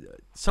I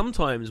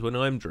sometimes when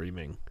I'm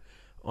dreaming,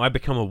 I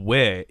become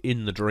aware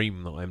in the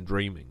dream that I'm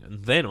dreaming,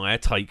 and then I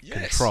take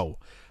control.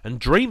 And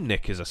Dream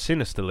Nick is a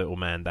sinister little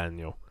man,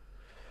 Daniel.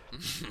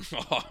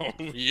 Oh,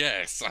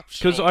 yes, I'm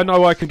because sure. I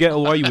know I can get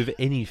away with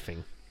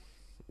anything.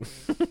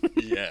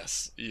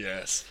 Yes.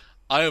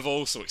 I have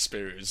also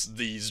experienced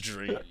these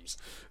dreams.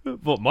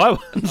 What, my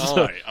ones?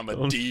 I am a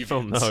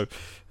deviant.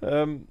 Oh,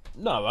 no.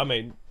 No, I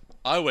mean,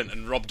 I went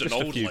and robbed an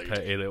old lady. lady.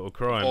 Petty little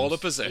crimes. All the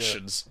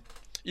possessions.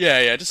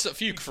 Yeah, just a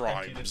few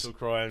crimes. Petty little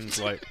crimes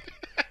like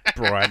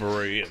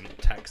bribery and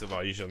tax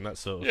evasion, that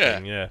sort of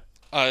thing, yeah.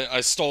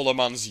 I stole a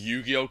man's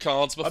Yu-Gi-Oh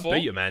cards before. I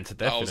beat a man to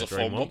death in a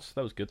dream once.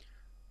 That was good.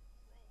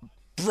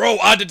 Bro,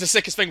 I did the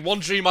sickest thing. One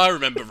dream I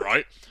remember,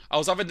 right? I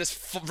was having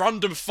this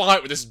random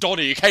fight with this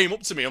Donny. He came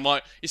up to me.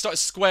 He started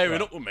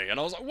squaring up with me. And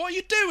I was like, what are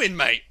you doing,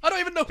 mate? I don't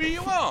even know who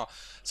you are.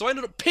 So I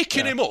ended up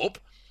picking him up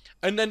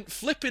and then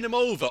flipping him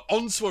over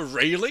onto a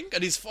railing.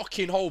 And his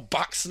fucking whole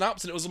back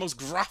snapped. And it was the most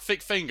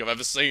graphic thing I've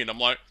ever seen. I'm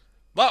like,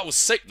 that was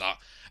sick, that.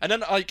 And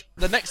then,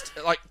 the next,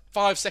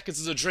 5 seconds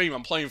of the dream,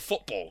 I'm playing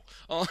football.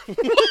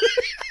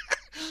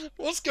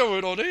 What's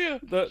going on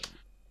here?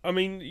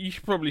 You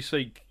should probably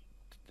seek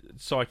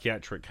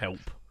psychiatric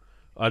help,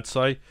 I'd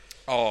say.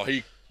 Oh,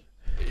 he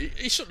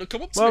shouldn't have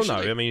come up to me.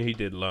 Well, no, he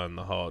did learn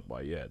the hard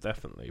way, yeah,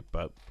 definitely.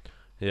 But,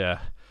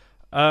 yeah.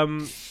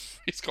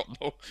 He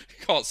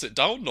can't sit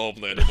down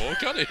normally anymore,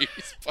 can he?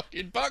 His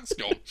fucking back's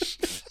gone.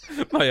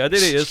 Mate, I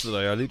did it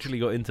yesterday. I literally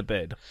got into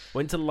bed,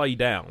 went to lay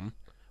down.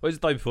 Well, it was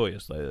the day before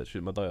yesterday. That's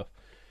my day off.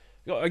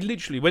 I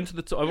literally went to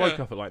the. I woke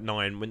up at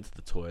 9, went to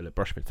the toilet,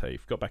 brushed my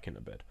teeth, got back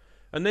into bed,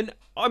 and then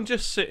I'm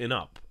just sitting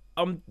up.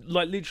 I'm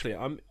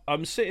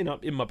sitting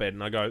up in my bed,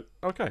 and I go,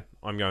 okay,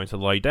 I'm going to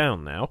lay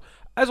down now.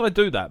 As I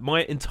do that,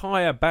 my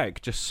entire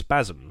back just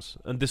spasms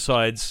and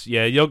decides,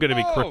 you're going to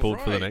be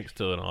crippled for the next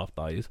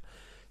 2.5 days.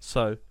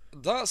 So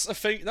that's a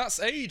thing. That's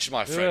age,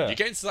 my friend. You're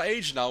getting to that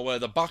age now where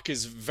the back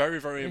is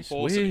very, very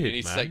important. Weird, you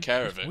need to take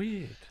care of it.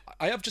 Weird.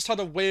 I have just had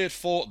a weird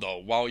thought though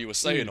while you were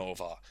saying all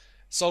that.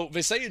 So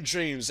they say in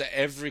dreams that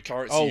every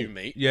character you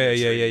meet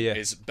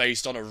is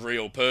based on a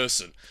real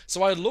person.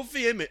 So I love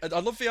the image. I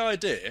love the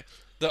idea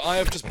that I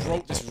have just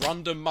broke this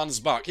random man's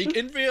back.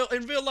 In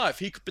real life,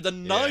 he could be the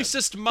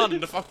nicest man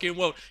in the fucking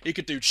world. He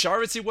could do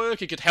charity work.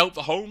 He could help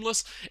the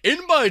homeless.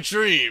 In my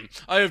dream,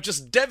 I have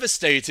just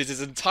devastated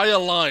his entire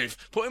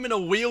life. Put him in a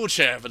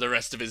wheelchair for the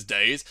rest of his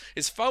days.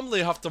 His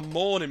family have to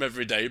mourn him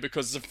every day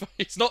because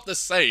he's not the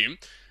same.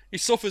 He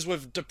suffers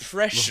with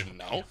depression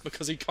now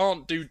because he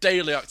can't do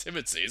daily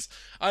activities.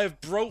 I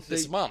have broke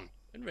this man.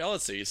 In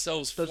reality, he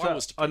sells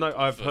flowers to people. I know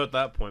I've heard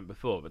that point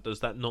before, but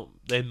does that not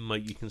then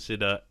make you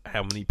consider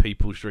how many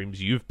people's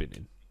dreams you've been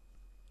in?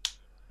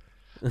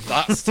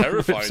 That's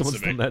terrifying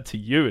Someone's to me. done that to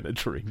you in a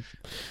dream.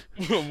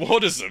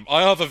 What is it?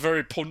 I have a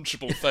very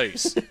punchable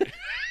face.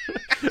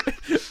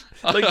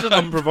 Like, just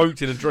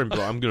unprovoked in a dream, but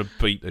I'm going to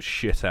beat the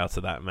shit out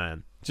of that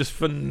man. Just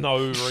for no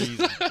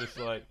reason. Just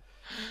like...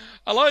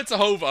 I like to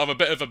hope I'm a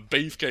bit of a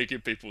beefcake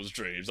in people's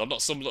dreams. I'm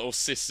not some little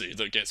sissy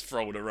that gets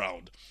thrown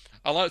around.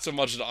 I like to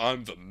imagine that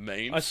I'm the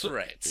main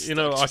threat. You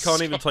know, I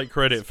can't even take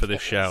credit for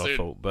this shower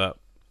thought, but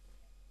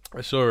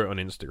I saw it on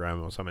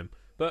Instagram or something.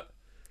 But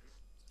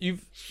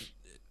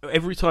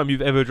every time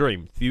you've ever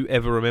dreamed, do you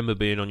ever remember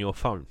being on your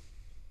phone?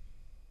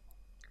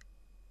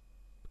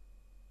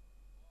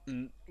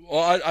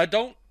 Well, I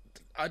don't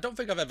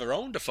think I've ever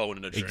owned a phone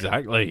in a dream.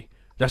 Exactly.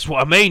 That's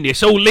what I mean.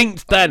 It's all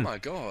linked, Dan. Oh my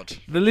god.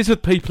 The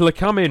lizard people are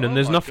coming, and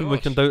there's nothing we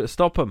can do to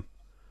stop them.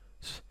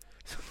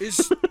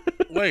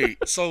 Wait,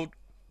 so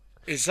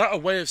is that a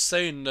way of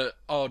saying that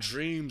our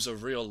dreams are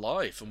real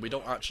life and we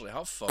don't actually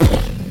have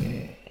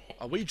phones?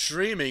 Are we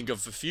dreaming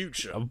of the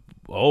future?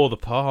 Oh, the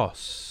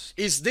past.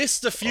 Is this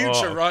the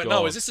future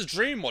now? Is this a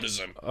dream? What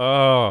is it?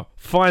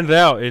 Find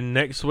out in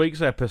next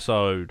week's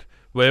episode,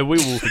 where we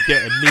will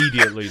forget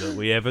immediately that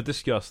we ever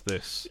discussed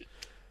this.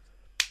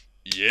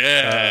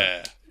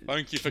 Yeah.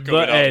 Thank you for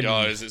coming out,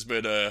 guys. It's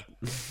been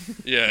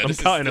yeah. I'm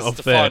cutting it off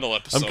the there. final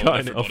episode. I'm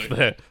cutting everybody. it off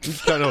there. I'm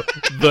cutting off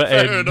the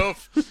Fair end.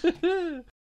 enough.